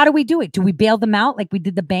 So how do we do it? Do we bail them out like we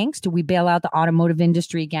did the banks? Do we bail out the automotive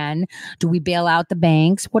industry again? Do we bail out the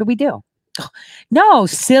banks? What do we do? No,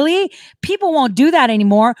 silly. People won't do that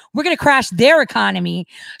anymore. We're going to crash their economy.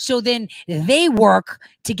 So then they work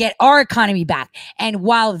to get our economy back. And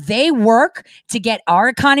while they work to get our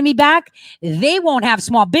economy back, they won't have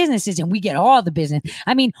small businesses and we get all the business.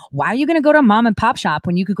 I mean, why are you going to go to a mom and pop shop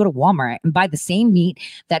when you could go to Walmart and buy the same meat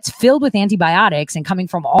that's filled with antibiotics and coming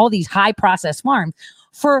from all these high processed farms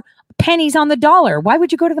for pennies on the dollar? Why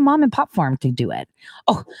would you go to the mom and pop farm to do it?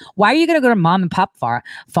 Oh, why are you going to go to mom and pop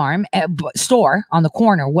farm store on the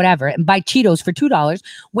corner, whatever, and buy Cheetos for $2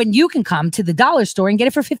 when you can come to the dollar store and get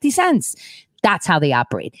it for 50 cents? That's how they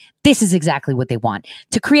operate. This is exactly what they want,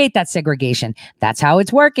 to create that segregation. That's how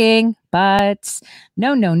it's working. But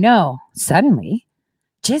no. Suddenly,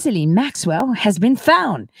 Ghislaine Maxwell has been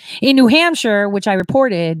found in New Hampshire, which I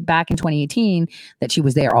reported back in 2018 that she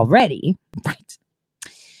was there already. Right.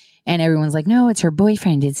 And everyone's like, no, it's her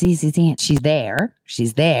boyfriend. It's Zizi's aunt. She's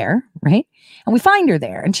there, right? And we find her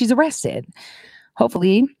there and she's arrested.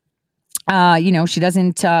 Hopefully, she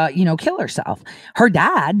doesn't, kill herself. Her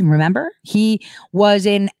dad, remember, he was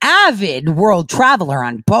an avid world traveler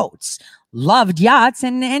on boats, loved yachts,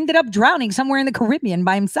 and ended up drowning somewhere in the Caribbean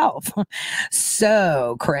by himself.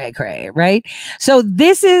 So cray, right? So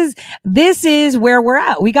this is where we're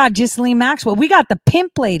at. We got Ghislaine Maxwell. We got the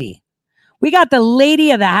pimp lady. We got the lady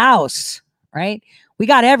of the house, right? We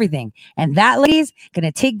got everything. And that lady's going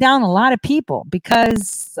to take down a lot of people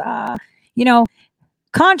because,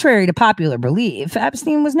 contrary to popular belief,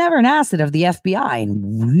 Epstein was never an asset of the FBI.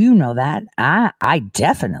 And you know that. I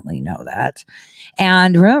definitely know that.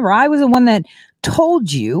 And remember, I was the one that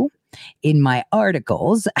told you in my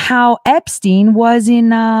articles how Epstein was in,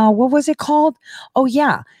 what was it called? Oh,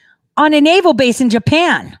 yeah. On a naval base in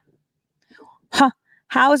Japan. Huh.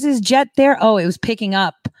 How's his jet there? Oh, it was picking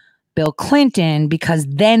up Bill Clinton because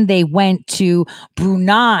then they went to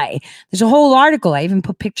Brunei. There's a whole article. I even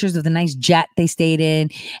put pictures of the nice jet they stayed in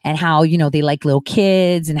and how, they like little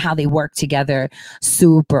kids and how they work together.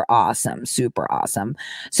 Super awesome.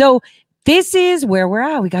 So this is where we're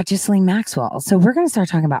at. We got Ghislaine Maxwell. So we're going to start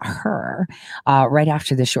talking about her right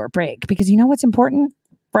after this short break, because you know what's important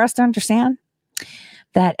for us to understand?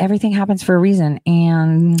 That everything happens for a reason.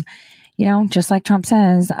 And just like Trump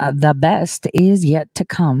says, the best is yet to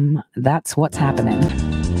come. That's what's happening.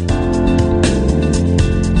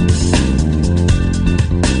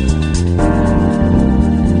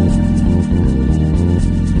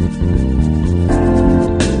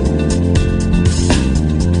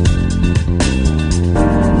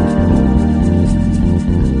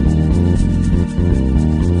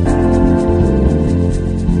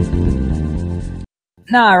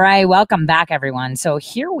 All right. Welcome back, everyone. So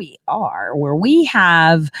here we are where we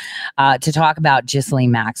have to talk about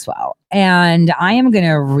Ghislaine Maxwell. And I am going to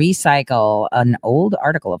recycle an old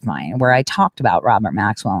article of mine where I talked about Robert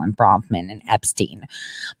Maxwell and Bronfman and Epstein.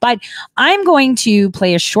 But I'm going to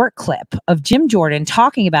play a short clip of Jim Jordan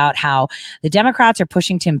talking about how the Democrats are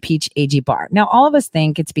pushing to impeach A.G. Barr. Now, all of us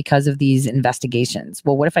think it's because of these investigations.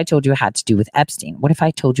 Well, what if I told you it had to do with Epstein? What if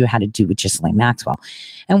I told you it had to do with Ghislaine Maxwell?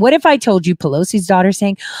 And what if I told you Pelosi's daughter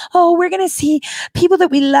saying, oh, we're going to see people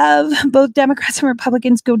that we love, both Democrats and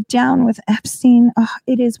Republicans, go down with Epstein? Oh,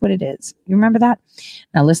 it is what it is. You remember that?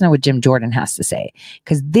 Now listen to what Jim Jordan has to say,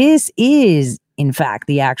 because this is, in fact,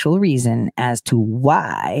 the actual reason as to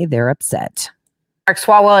why they're upset. Mark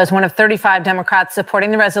Swalwell is one of 35 Democrats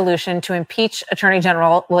supporting the resolution to impeach Attorney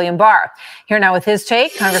General William Barr. Here now with his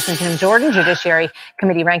take, Congressman Jim Jordan, Judiciary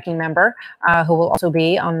Committee ranking member, who will also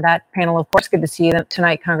be on that panel, of course. Good to see you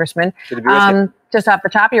tonight, Congressman. Good to be with you. Just off the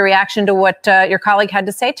top, your reaction to what your colleague had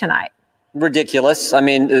to say tonight. Ridiculous. I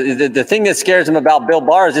mean, the thing that scares him about Bill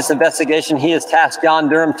Barr is this investigation he has tasked John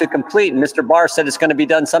Durham to complete. And Mr. Barr said it's going to be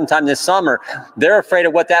done sometime this summer. They're afraid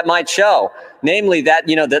of what that might show, namely that,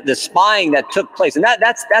 the spying that took place. And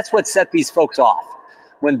that's what set these folks off.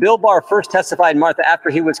 When Bill Barr first testified, Martha, after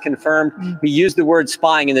he was confirmed, he used the word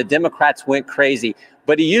spying and the Democrats went crazy.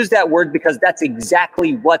 But he used that word because that's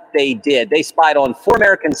exactly what they did. They spied on 4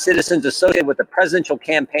 American citizens associated with the presidential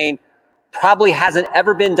campaign. Probably hasn't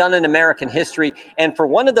ever been done in American history. And for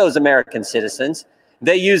one of those American citizens,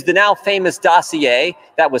 they used the now famous dossier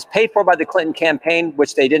that was paid for by the Clinton campaign,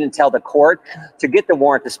 which they didn't tell the court, to get the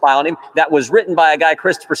warrant to spy on him. That was written by a guy,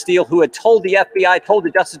 Christopher Steele, who had told the FBI, told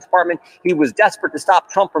the Justice Department he was desperate to stop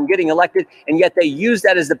Trump from getting elected. And yet they used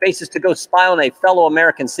that as the basis to go spy on a fellow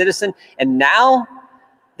American citizen. And now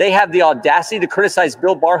they have the audacity to criticize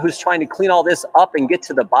Bill Barr, who's trying to clean all this up and get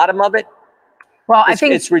to the bottom of it. Well, I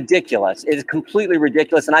think it's ridiculous. It's completely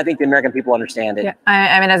ridiculous. And I think the American people understand it. Yeah,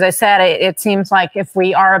 I mean, as I said, it seems like if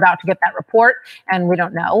we are about to get that report, and we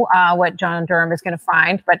don't know what John Durham is going to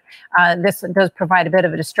find, but this does provide a bit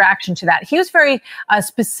of a distraction to that. He was very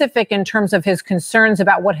specific in terms of his concerns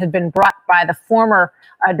about what had been brought by the former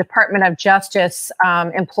Department of Justice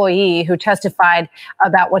employee who testified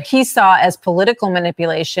about what he saw as political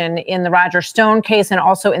manipulation in the Roger Stone case and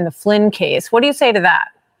also in the Flynn case. What do you say to that?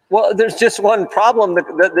 Well, there's just one problem.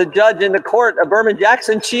 The judge in the court, Berman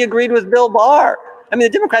Jackson, she agreed with Bill Barr. I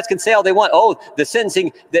mean, the Democrats can say all they want. Oh, the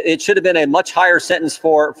sentencing, it should have been a much higher sentence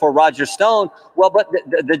for Roger Stone. Well, but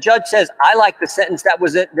the judge says, I like the sentence that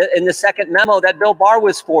was in the second memo that Bill Barr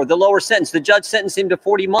was for, the lower sentence. The judge sentenced him to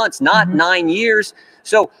 40 months, not 9 years.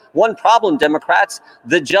 So one problem, Democrats,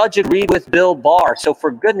 the judge agreed with Bill Barr. So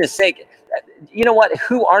for goodness sake, you know what?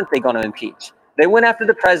 Who aren't they going to impeach? They went after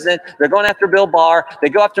the president. They're going after Bill Barr. They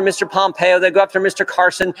go after Mr. Pompeo. They go after Mr.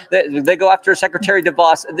 Carson. They go after Secretary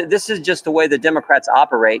DeVos. This is just the way the Democrats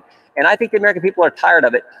operate. And I think the American people are tired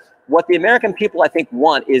of it. What the American people, I think,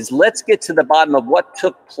 want is let's get to the bottom of what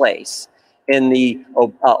took place in the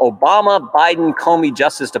Obama, Biden, Comey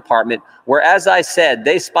Justice Department, where, as I said,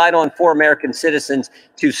 they spied on 4 American citizens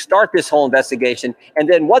to start this whole investigation. And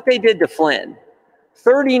then what they did to Flynn,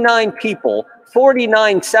 39 people,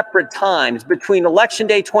 49 separate times between Election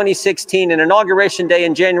Day 2016 and Inauguration Day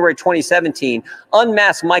in January 2017,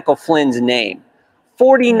 unmasked Michael Flynn's name.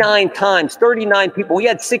 49 times, 39 people. We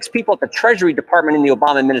had 6 people at the Treasury Department in the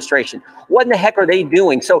Obama administration. What in the heck are they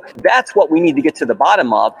doing? So that's what we need to get to the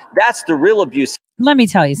bottom of. That's the real abuse. Let me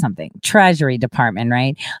tell you something. Treasury Department,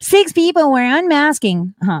 right? 6 people were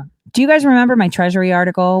unmasking. Do you guys remember my Treasury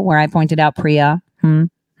article where I pointed out Priya?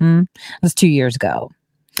 It was 2 years ago.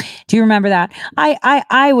 Do you remember that?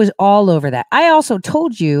 I was all over that. I also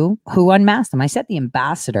told you who unmasked them. I said the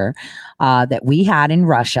ambassador that we had in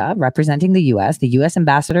Russia representing the U.S.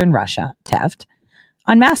 ambassador in Russia, Teft,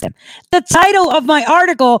 unmasked him. The title of my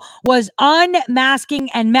article was Unmasking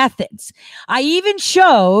and Methods. I even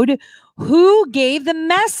showed who gave the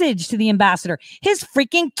message to the ambassador. His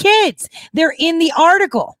freaking kids. They're in the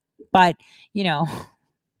article. But,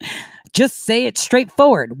 just say it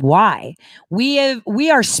straightforward. Why? We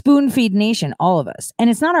are spoon-feed nation, all of us. And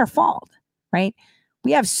it's not our fault, right?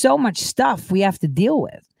 We have so much stuff we have to deal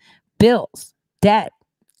with. Bills, debt,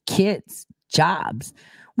 kids, jobs.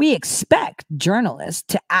 We expect journalists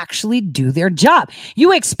to actually do their job.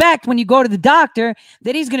 You expect when you go to the doctor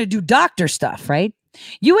that he's going to do doctor stuff, right?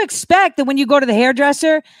 You expect that when you go to the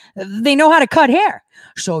hairdresser, they know how to cut hair.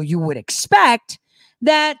 So you would expect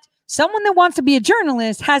that someone that wants to be a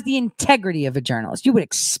journalist has the integrity of a journalist. You would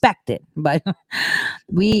expect it. But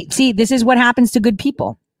this is what happens to good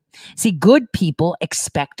people. See, good people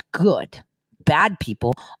expect good. Bad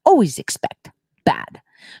people always expect bad.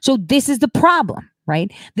 So this is the problem.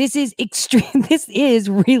 right? This is extreme. This is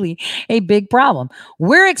really a big problem.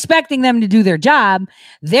 We're expecting them to do their job.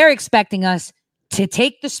 They're expecting us to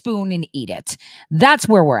take the spoon and eat it. That's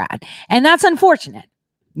where we're at. And that's unfortunate.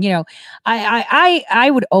 You know, I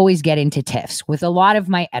would always get into tiffs with a lot of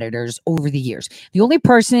my editors over the years. The only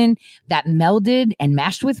person that melded and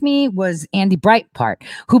meshed with me was Andy Breitbart,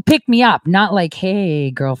 who picked me up, not like,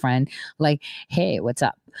 hey, girlfriend, like, hey, what's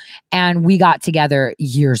up? And we got together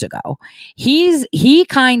years ago. He was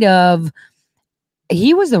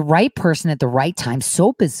the right person at the right time.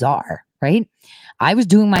 So bizarre, right? I was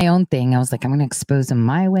doing my own thing. I was like, I'm going to expose them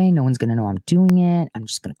my way. No one's going to know I'm doing it. I'm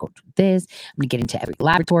just going to go do this. I'm going to get into every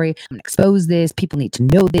laboratory. I'm going to expose this. People need to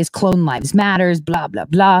know this. Clone lives matters, blah, blah,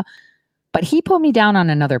 blah. But he put me down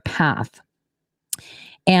on another path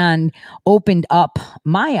and opened up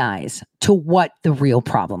my eyes to what the real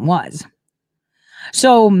problem was.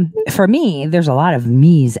 So for me, there's a lot of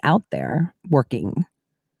me's out there working,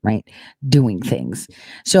 right? Doing things.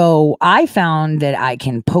 So I found that I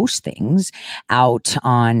can post things out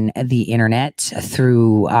on the internet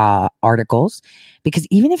through articles, because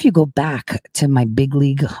even if you go back to my big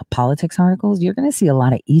league politics articles, you're going to see a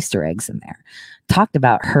lot of Easter eggs in there. Talked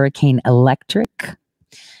about Hurricane Electric.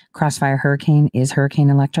 Crossfire Hurricane is Hurricane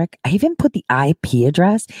Electric. I even put the IP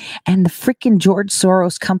address, and the freaking George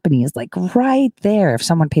Soros company is like right there if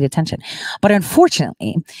someone paid attention. But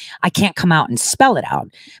unfortunately, I can't come out and spell it out,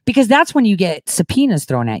 because that's when you get subpoenas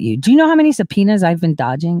thrown at you. Do you know how many subpoenas I've been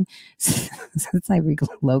dodging since I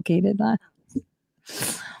relocated that?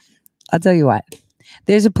 I'll tell you what.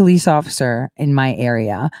 There's a police officer in my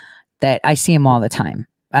area that I see him all the time.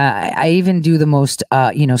 I even do the most,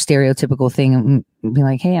 stereotypical thing and be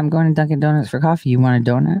like, hey, I'm going to Dunkin' Donuts for coffee. You want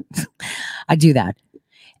a donut? I do that.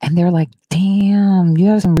 And they're like, damn, you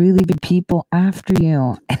have some really big people after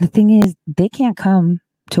you. And the thing is, they can't come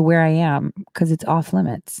to where I am because it's off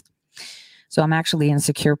limits. So I'm actually in a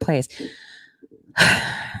secure place.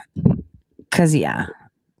 Because, yeah,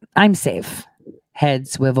 I'm safe. Head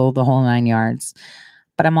swivel, the whole 9 yards.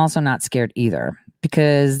 But I'm also not scared either,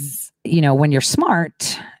 because when you're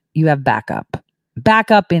smart, you have backup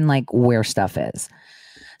in like where stuff is.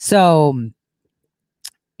 So,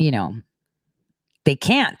 they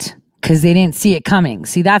can't, because they didn't see it coming.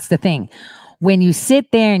 See, that's the thing. When you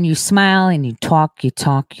sit there and you smile and you talk,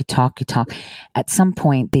 at some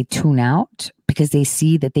point they tune out, because they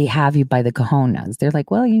see that they have you by the cojones. They're like,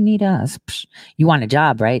 well, you need us. Psh, you want a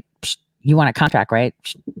job, right? Psh, you want a contract, right?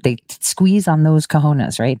 They squeeze on those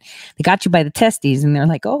cojones, right? They got you by the testes, and they're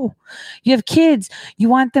like, oh, you have kids. You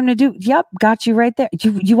want them to do, yep, got you right there.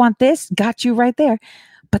 You want this? Got you right there.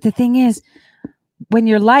 But the thing is, when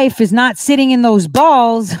your life is not sitting in those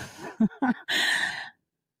balls,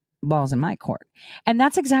 balls in my court. And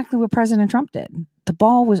that's exactly what President Trump did. The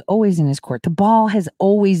ball was always in his court. The ball has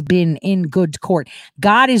always been in good court.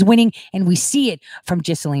 God is winning, and we see it from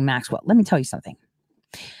Ghislaine Maxwell. Let me tell you something.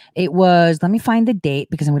 It was, let me find the date,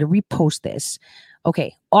 because I'm going to repost this.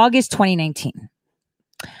 Okay, August 2019.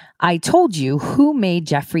 I told you who made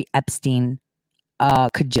Jeffrey Epstein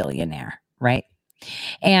a cajillionaire, right?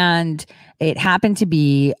 And it happened to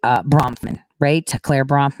be Bronfman, right? Claire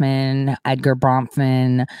Bronfman, Edgar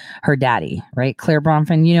Bronfman, her daddy, right? Claire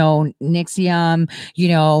Bronfman,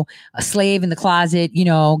 NXIVM, a slave in the closet,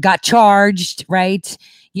 got charged, right?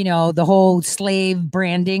 The whole slave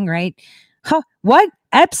branding, right? Huh? What?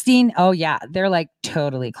 Epstein? Oh, yeah. They're like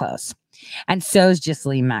totally close. And so is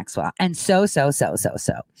Ghislaine Maxwell. And so.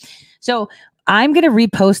 So I'm going to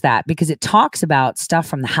repost that, because it talks about stuff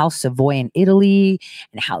from the House Savoy in Italy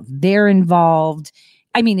and how they're involved.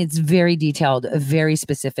 I mean, it's very detailed, very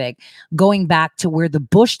specific, going back to where the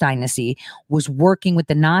Bush dynasty was working with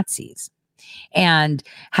the Nazis, and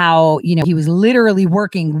how, he was literally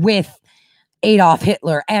working with Adolf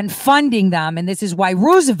Hitler and funding them. And this is why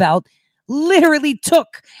Roosevelt literally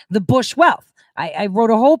took the Bush wealth. I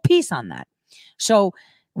wrote a whole piece on that. So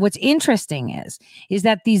what's interesting is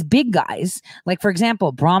that these big guys, like, for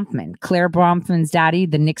example, Bronfman, Claire Bronfman's daddy,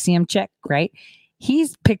 the NXIVM chick, right?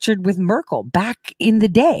 He's pictured with Merkel back in the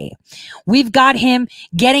day. We've got him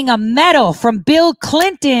getting a medal from Bill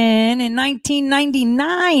Clinton in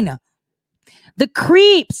 1999. The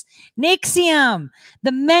creeps, NXIVM,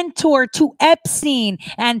 the mentor to Epstein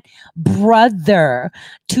and brother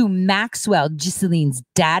to Maxwell, Ghislaine's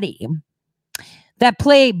daddy,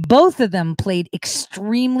 both of them played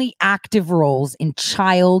extremely active roles in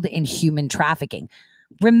child and human trafficking.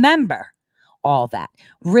 Remember all that.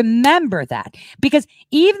 Remember that. Because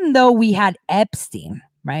even though we had Epstein,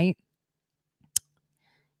 right?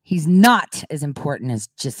 He's not as important as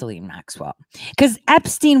Ghislaine Maxwell, because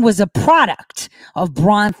Epstein was a product of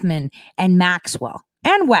Bronfman and Maxwell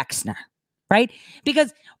and Wexner, right?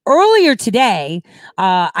 Because earlier today,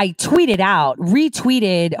 I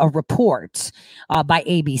retweeted a report by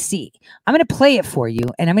ABC. I'm going to play it for you,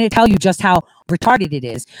 and I'm going to tell you just how retarded it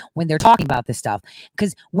is when they're talking about this stuff.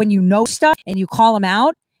 Because when you know stuff and you call them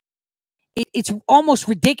out, it's almost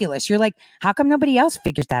ridiculous. You're like, how come nobody else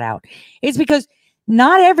figures that out? It's because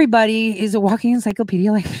not everybody is a walking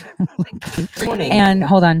encyclopedia. And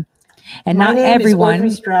hold on. And My not name is everyone.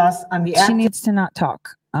 Audrey Strauss. I'm the She acting- needs to not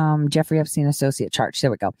talk. Jeffrey Epstein associate charge.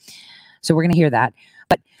 There we go. So we're going to hear that.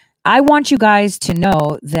 But I want you guys to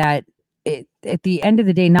know that at the end of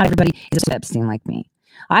the day, not everybody is Epstein like me.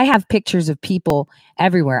 I have pictures of people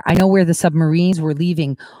everywhere. I know where the submarines were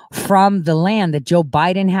leaving from the land that Joe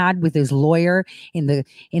Biden had with his lawyer in the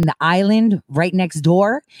island right next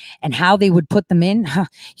door, and how they would put them in.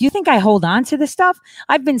 You think I hold on to this stuff?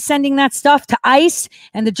 I've been sending that stuff to ICE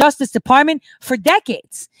and the Justice Department for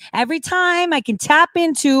decades. Every time I can tap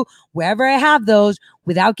into wherever I have those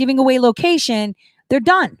without giving away location, they're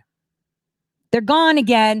done. They're gone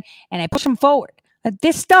again, and I push them forward.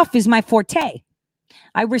 This stuff is my forte.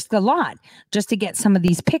 I risked a lot just to get some of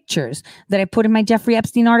these pictures that I put in my Jeffrey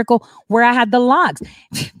Epstein article where I had the logs.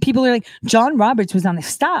 People are like, John Roberts was on the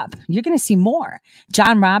stop. You're going to see more.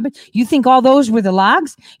 John Roberts, you think all those were the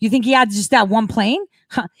logs? You think he had just that one plane?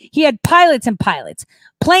 Huh. He had pilots and pilots,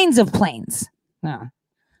 planes of planes. No.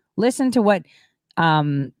 Listen to what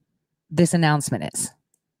this announcement is.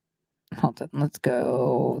 Hold on. Let's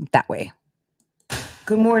go that way.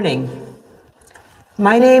 Good morning.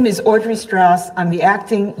 My name is Audrey Strauss. I'm the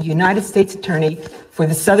acting United States Attorney for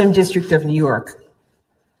the Southern District of New York.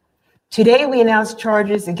 Today, we announced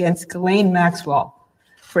charges against Ghislaine Maxwell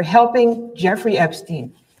for helping Jeffrey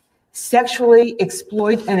Epstein sexually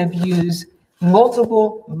exploit and abuse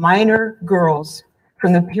multiple minor girls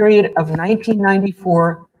from the period of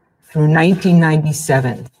 1994 through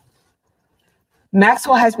 1997.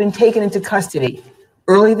 Maxwell has been taken into custody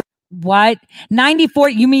early. What? 94?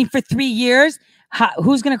 You mean for 3 years?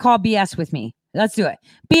 Who's going to call BS with me? Let's do it.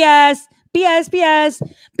 BS, BS, BS.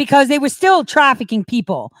 Because they were still trafficking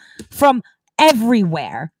people from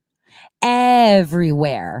everywhere.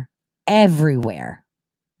 Everywhere.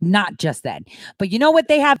 Not just that. But you know what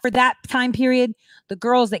they had for that time period? The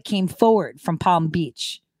girls that came forward from Palm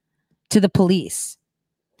Beach to the police.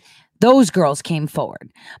 Those girls came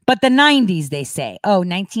forward. But the 90s, they say. Oh,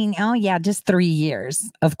 just 3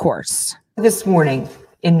 years, of course. This morning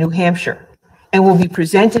in New Hampshire, and will be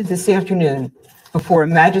presented this afternoon before a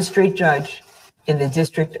magistrate judge in the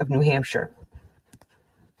District of New Hampshire.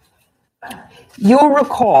 You'll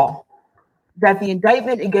recall that the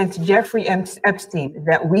indictment against Jeffrey Epstein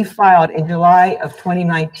that we filed in July of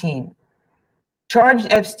 2019 charged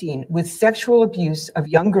Epstein with sexual abuse of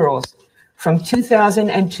young girls from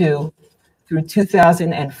 2002 through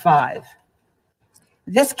 2005.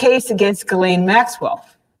 This case against Ghislaine Maxwell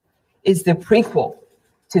is the prequel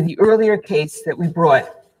to the earlier case that we brought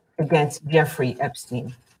against Jeffrey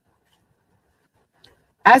Epstein.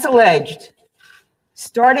 As alleged,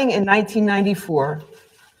 starting in 1994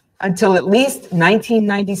 until at least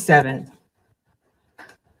 1997,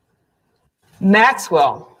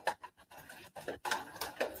 Maxwell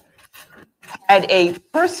had a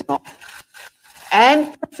personal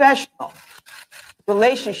and professional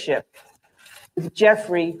relationship with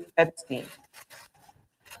Jeffrey Epstein.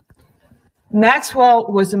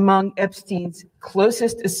 Maxwell was among Epstein's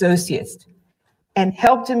closest associates and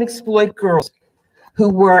helped him exploit girls who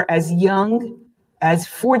were as young as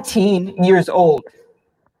 14 years old.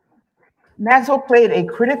 Maxwell played a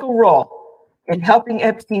critical role in helping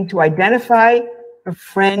Epstein to identify,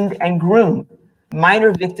 befriend, and groom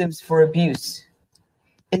minor victims for abuse.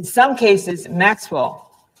 In some cases,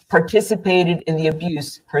 Maxwell participated in the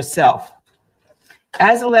abuse herself.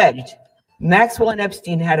 As alleged, Maxwell and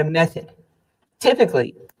Epstein had a method.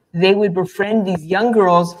 Typically, they would befriend these young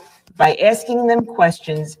girls by asking them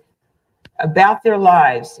questions about their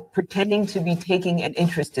lives, pretending to be taking an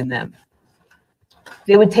interest in them.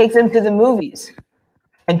 They would take them to the movies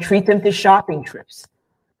and treat them to shopping trips.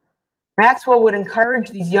 Maxwell would encourage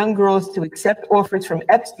these young girls to accept offers from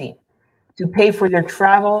Epstein to pay for their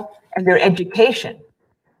travel and their education,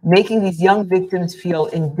 making these young victims feel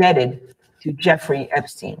indebted to Jeffrey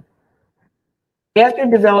Epstein. After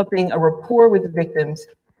developing a rapport with the victims,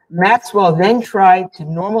 Maxwell then tried to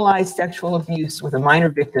normalize sexual abuse with a minor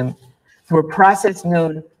victim through a process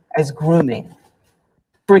known as grooming.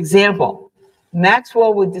 For example,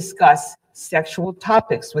 Maxwell would discuss sexual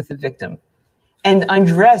topics with the victim and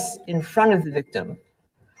undress in front of the victim,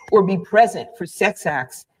 or be present for sex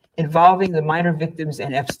acts involving the minor victims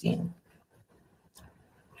and Epstein.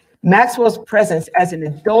 Maxwell's presence as an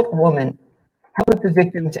adult woman helped put the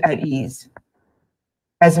victims at ease.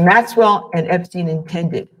 As Maxwell and Epstein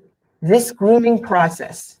intended, this grooming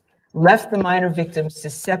process left the minor victims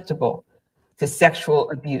susceptible to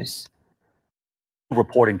sexual abuse.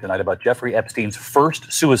 Reporting tonight about Jeffrey Epstein's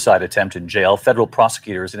first suicide attempt in jail. Federal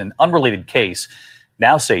prosecutors in an unrelated case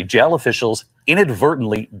now say jail officials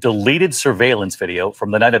inadvertently deleted surveillance video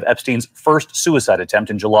from the night of Epstein's first suicide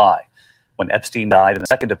attempt in July. When Epstein died in a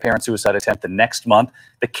second apparent suicide attempt the next month,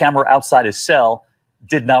 the camera outside his cell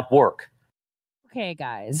did not work. Okay,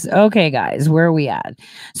 guys, where are we at?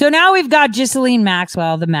 So now we've got Ghislaine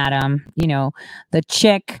Maxwell, the madam, you know, the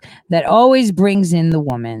chick that always brings in the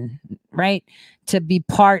woman, right? To be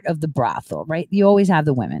part of the brothel, right? You always have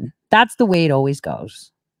the women. That's the way it always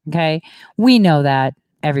goes. Okay. We know that.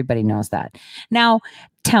 Everybody knows that. Now,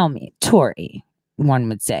 tell me, Tori, one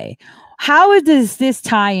would say, how does this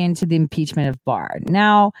tie into the impeachment of Barr?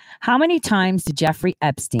 Now, how many times did Jeffrey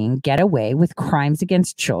Epstein get away with crimes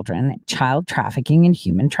against children, child trafficking, and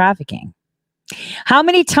human trafficking? How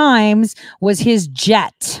many times was his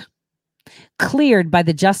jet cleared by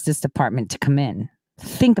the Justice Department to come in?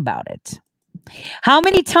 Think about it. How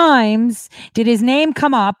many times did his name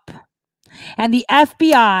come up and the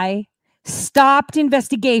FBI stopped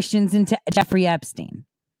investigations into Jeffrey Epstein?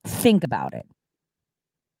 Think about it.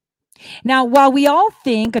 Now, while we all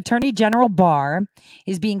think Attorney General Barr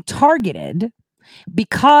is being targeted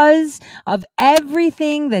because of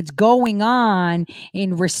everything that's going on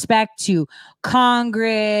in respect to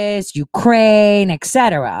Congress, Ukraine,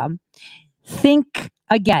 etc., think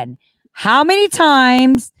again. How many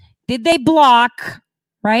times did they block,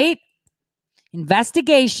 right,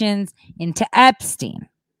 investigations into Epstein?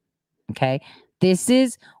 Okay, this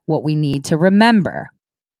is what we need to remember.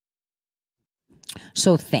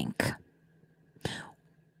 So think.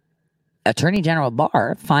 Attorney General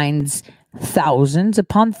Barr finds thousands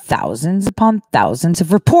upon thousands upon thousands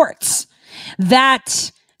of reports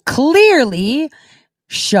that clearly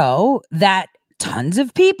show that tons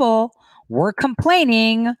of people were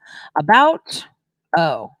complaining about,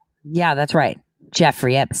 oh, yeah, that's right,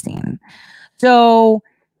 Jeffrey Epstein. So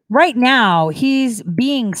right now he's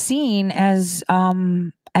being seen as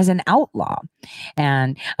an outlaw.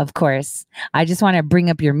 And of course, I just want to bring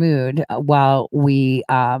up your mood while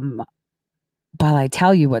I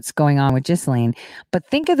tell you what's going on with Ghislaine. But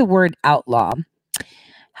think of the word outlaw.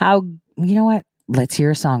 How, you know what? Let's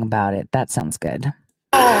hear a song about it. That sounds good.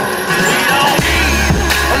 Another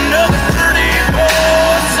pretty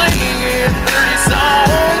boy singing 30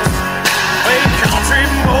 songs. Hey, country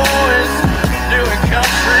boys doing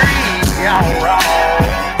country all wrong.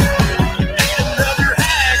 Another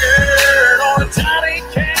haggard on a tiny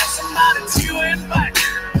cat. Somebody chewing back,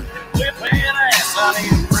 whipping ass. I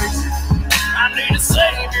need a preacher. I need a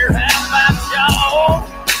savior. How about y'all?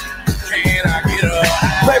 Can I get a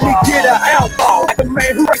Let me get an outlaw, like the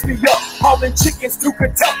man who raised me up, hauling chickens through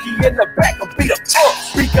Kentucky in the back of beat up truck.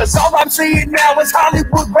 Because all I'm seeing now is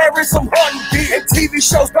Hollywood wearing some hunting gear and TV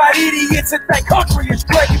shows about idiots that think country is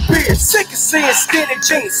drinking beer. Sick of seeing skinny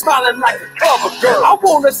jeans smiling like a cover girl. I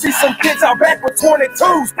wanna see some kids out back with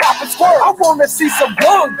 22s popping squirrels. I wanna see some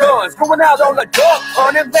guns going out on a duck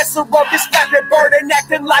hunt and lesser of this fat bird and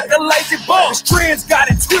acting like a lazy bug. This trends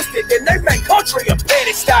got it twisted and they make country a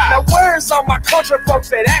petty style. Now where's all my country folks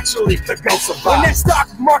that actually could go survive? When that stock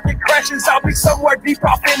market crashes, I'll be somewhere deep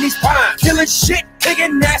off in these pines, killing shit,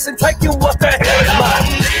 kicking ass, and taking what the hell is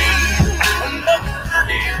mine. another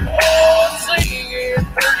pretty boy singing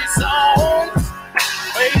 30 songs.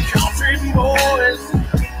 Hey, country boys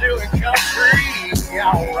doing country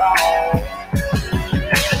all wrong.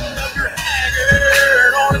 Another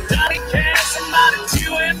haggard on a tiny cat. Somebody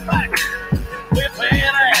chewing back, whipping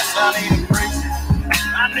ass. I need a preacher.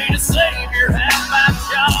 I need a savior. How about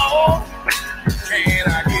y'all? Can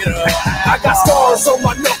I get a I got scars on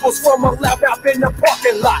my knuckles from a loud mouth in the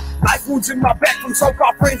parking lot. Life wounds in my back from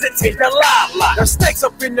so-called friends that take a lot. There's snakes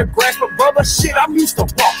up in the grass, but brother, shit, I'm used to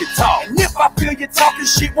walking tall. And if I feel you talking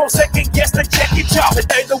shit, won't second guess to check your jaw.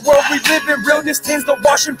 Today, the world we live in, realness tends to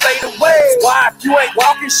wash and fade away. Why, if you ain't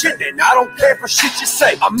walking shit, then I don't care for shit you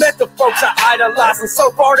say. I met the folks I idolize, and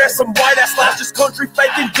so far there's some white-ass lies, just country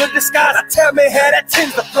faking good disguise. I tell me how that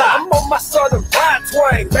tends to fly. I'm on my southern ride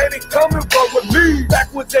twang, baby, come and roll with me.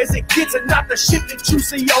 Backwards as it gets, and not the shit that you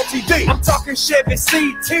see on TV. I'm talking Chevy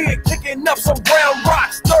C10, kicking up some brown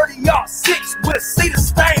rocks, 30-06 with a cedar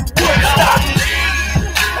stained wood stock.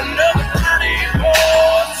 another pretty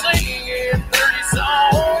boy singing 30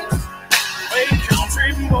 songs. Hey,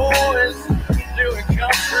 country boys doing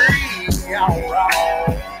country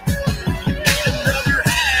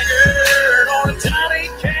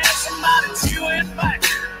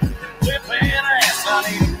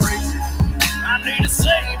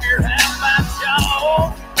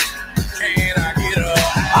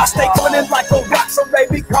stay coming in like a rock, so they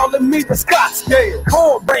be calling me the Scots. Yeah,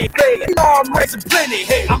 cornbread fed, you know I'm raising plenty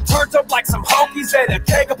head. I'm turned up like some honkies at a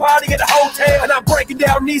kegger party at a hotel, and I'm breaking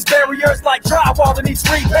down these barriers like drywall that needs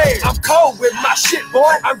repairs. I'm cold with my shit,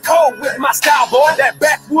 boy. I'm cold with my style, boy. That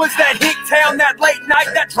backwoods, that hick town, that late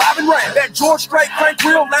night, that driving round, that George Strait crank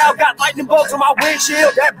real loud, got lightning bolts on my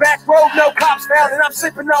windshield. That back road, no cops found, and I'm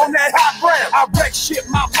sipping on that hot brown. I wreck shit,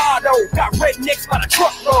 my motto. Got rednecks by the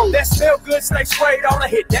truck road. That smell good, stay sprayed on. I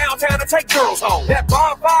hit downtown to take girls home. That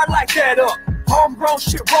bonfire, light that up. Homegrown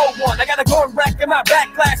shit, roll one. I got a gun rack in my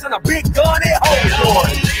back glass and a big gun, it holds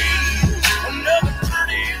one. Another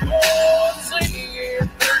pretty boy singing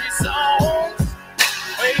 30 songs.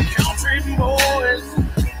 Hey, country boys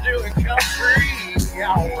doing country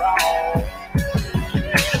alright.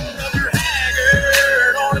 Another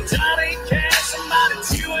haggard on a Johnny Cash. Somebody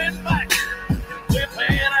chewing back and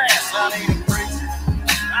whipping ass. I need a preacher.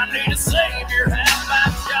 I need a savior. How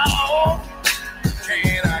about y'all?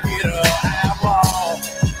 Can I get a eyeball?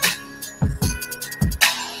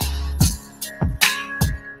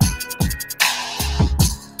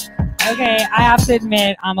 Okay, I have to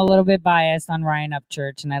admit, I'm a little bit biased on Ryan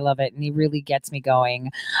Upchurch, and I love it, and he really gets me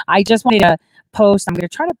going. I just wanted to post, I'm going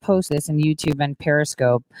to try to post this in YouTube and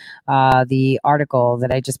Periscope, the article that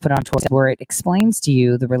I just put on Twitter where it explains to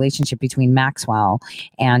you the relationship between Maxwell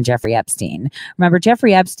and Jeffrey Epstein. Remember,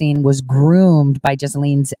 Jeffrey Epstein was groomed by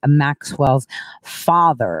Ghislaine Maxwell's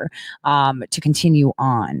father to continue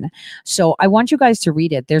on. So I want you guys to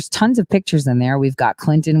read it. There's tons of pictures in there. We've got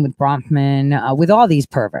Clinton with Bronfman, with all these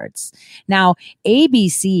perverts. Now,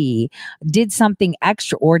 ABC did something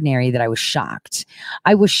extraordinary that I was shocked.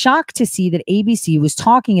 I was shocked to see that ABC was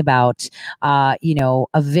talking about, a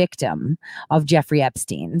victim of Jeffrey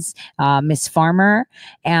Epstein's, Miss Farmer,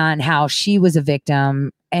 and how she was a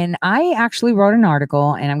victim. And I actually wrote an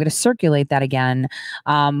article, and I'm going to circulate that again.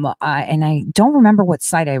 And I don't remember what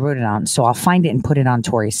site I wrote it on, so I'll find it and put it on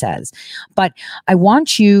Tori Says. But I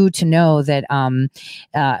want you to know that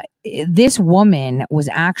this woman was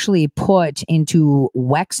actually put into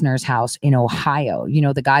Wexner's house in Ohio. You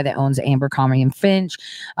know, the guy that owns Abercrombie and Finch,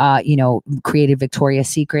 created Victoria's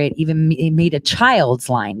Secret, even made a child's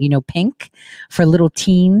line, Pink, for little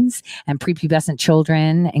teens and prepubescent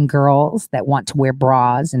children and girls that want to wear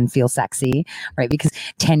bras and feel sexy, right? Because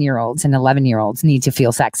 10-year-olds and 11-year-olds need to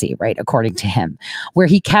feel sexy, right? According to him, where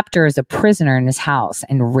he kept her as a prisoner in his house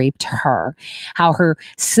and raped her, how her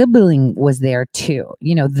sibling was there too,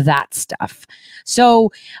 that stuff.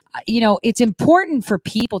 So, it's important for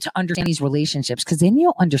people to understand these relationships, because then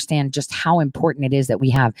you'll understand just how important it is that we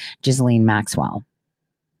have Ghislaine Maxwell,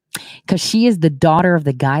 because she is the daughter of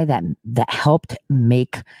the guy that helped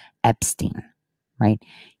make Epstein, right?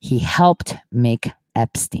 He helped make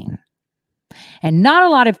Epstein. And not a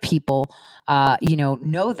lot of people,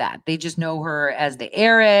 know that. They just know her as the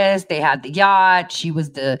heiress. They had the yacht. She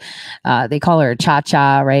was they call her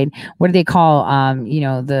Cha-Cha, right? What do they call,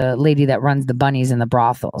 the lady that runs the bunnies in the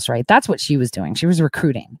brothels, right? That's what she was doing. She was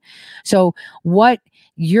recruiting. So what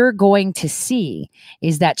you're going to see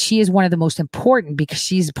is that she is one of the most important, because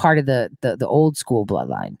she's part of the old school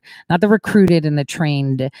bloodline, not the recruited and the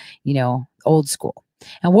trained, old school.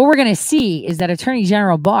 And what we're going to see is that Attorney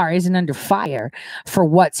General Barr isn't under fire for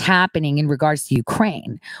what's happening in regards to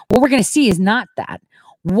Ukraine. What we're going to see is not that.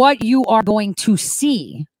 What you are going to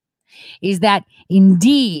see is that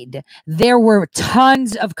indeed there were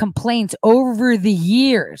tons of complaints over the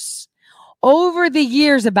years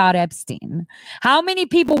about Epstein. How many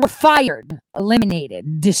people were fired,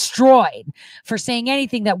 eliminated, destroyed for saying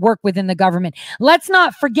anything that worked within the government? Let's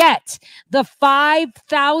not forget the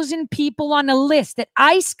 5,000 people on a list that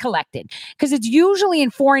ICE collected, because it's usually in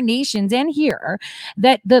foreign nations and here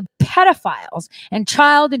that the pedophiles and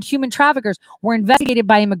child and human traffickers were investigated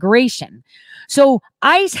by immigration. So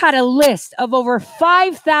ICE had a list of over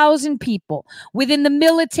 5,000 people within the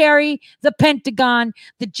military, the Pentagon,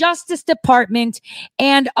 the Justice Department,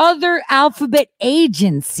 and other alphabet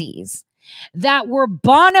agencies that were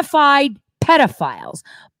bona fide pedophiles,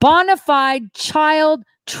 bona fide child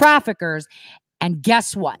traffickers. And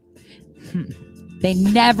guess what? They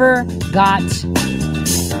never got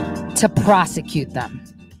to prosecute them.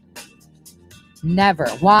 Never.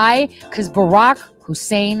 Why? Because Barack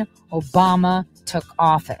Hussein Obama took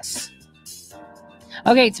office.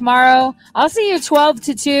 Okay, tomorrow I'll see you 12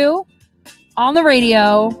 to 2 on the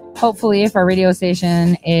radio. Hopefully, if our radio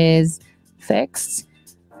station is fixed,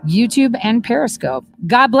 YouTube and Periscope.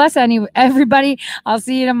 God bless everybody. I'll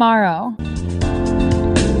see you tomorrow.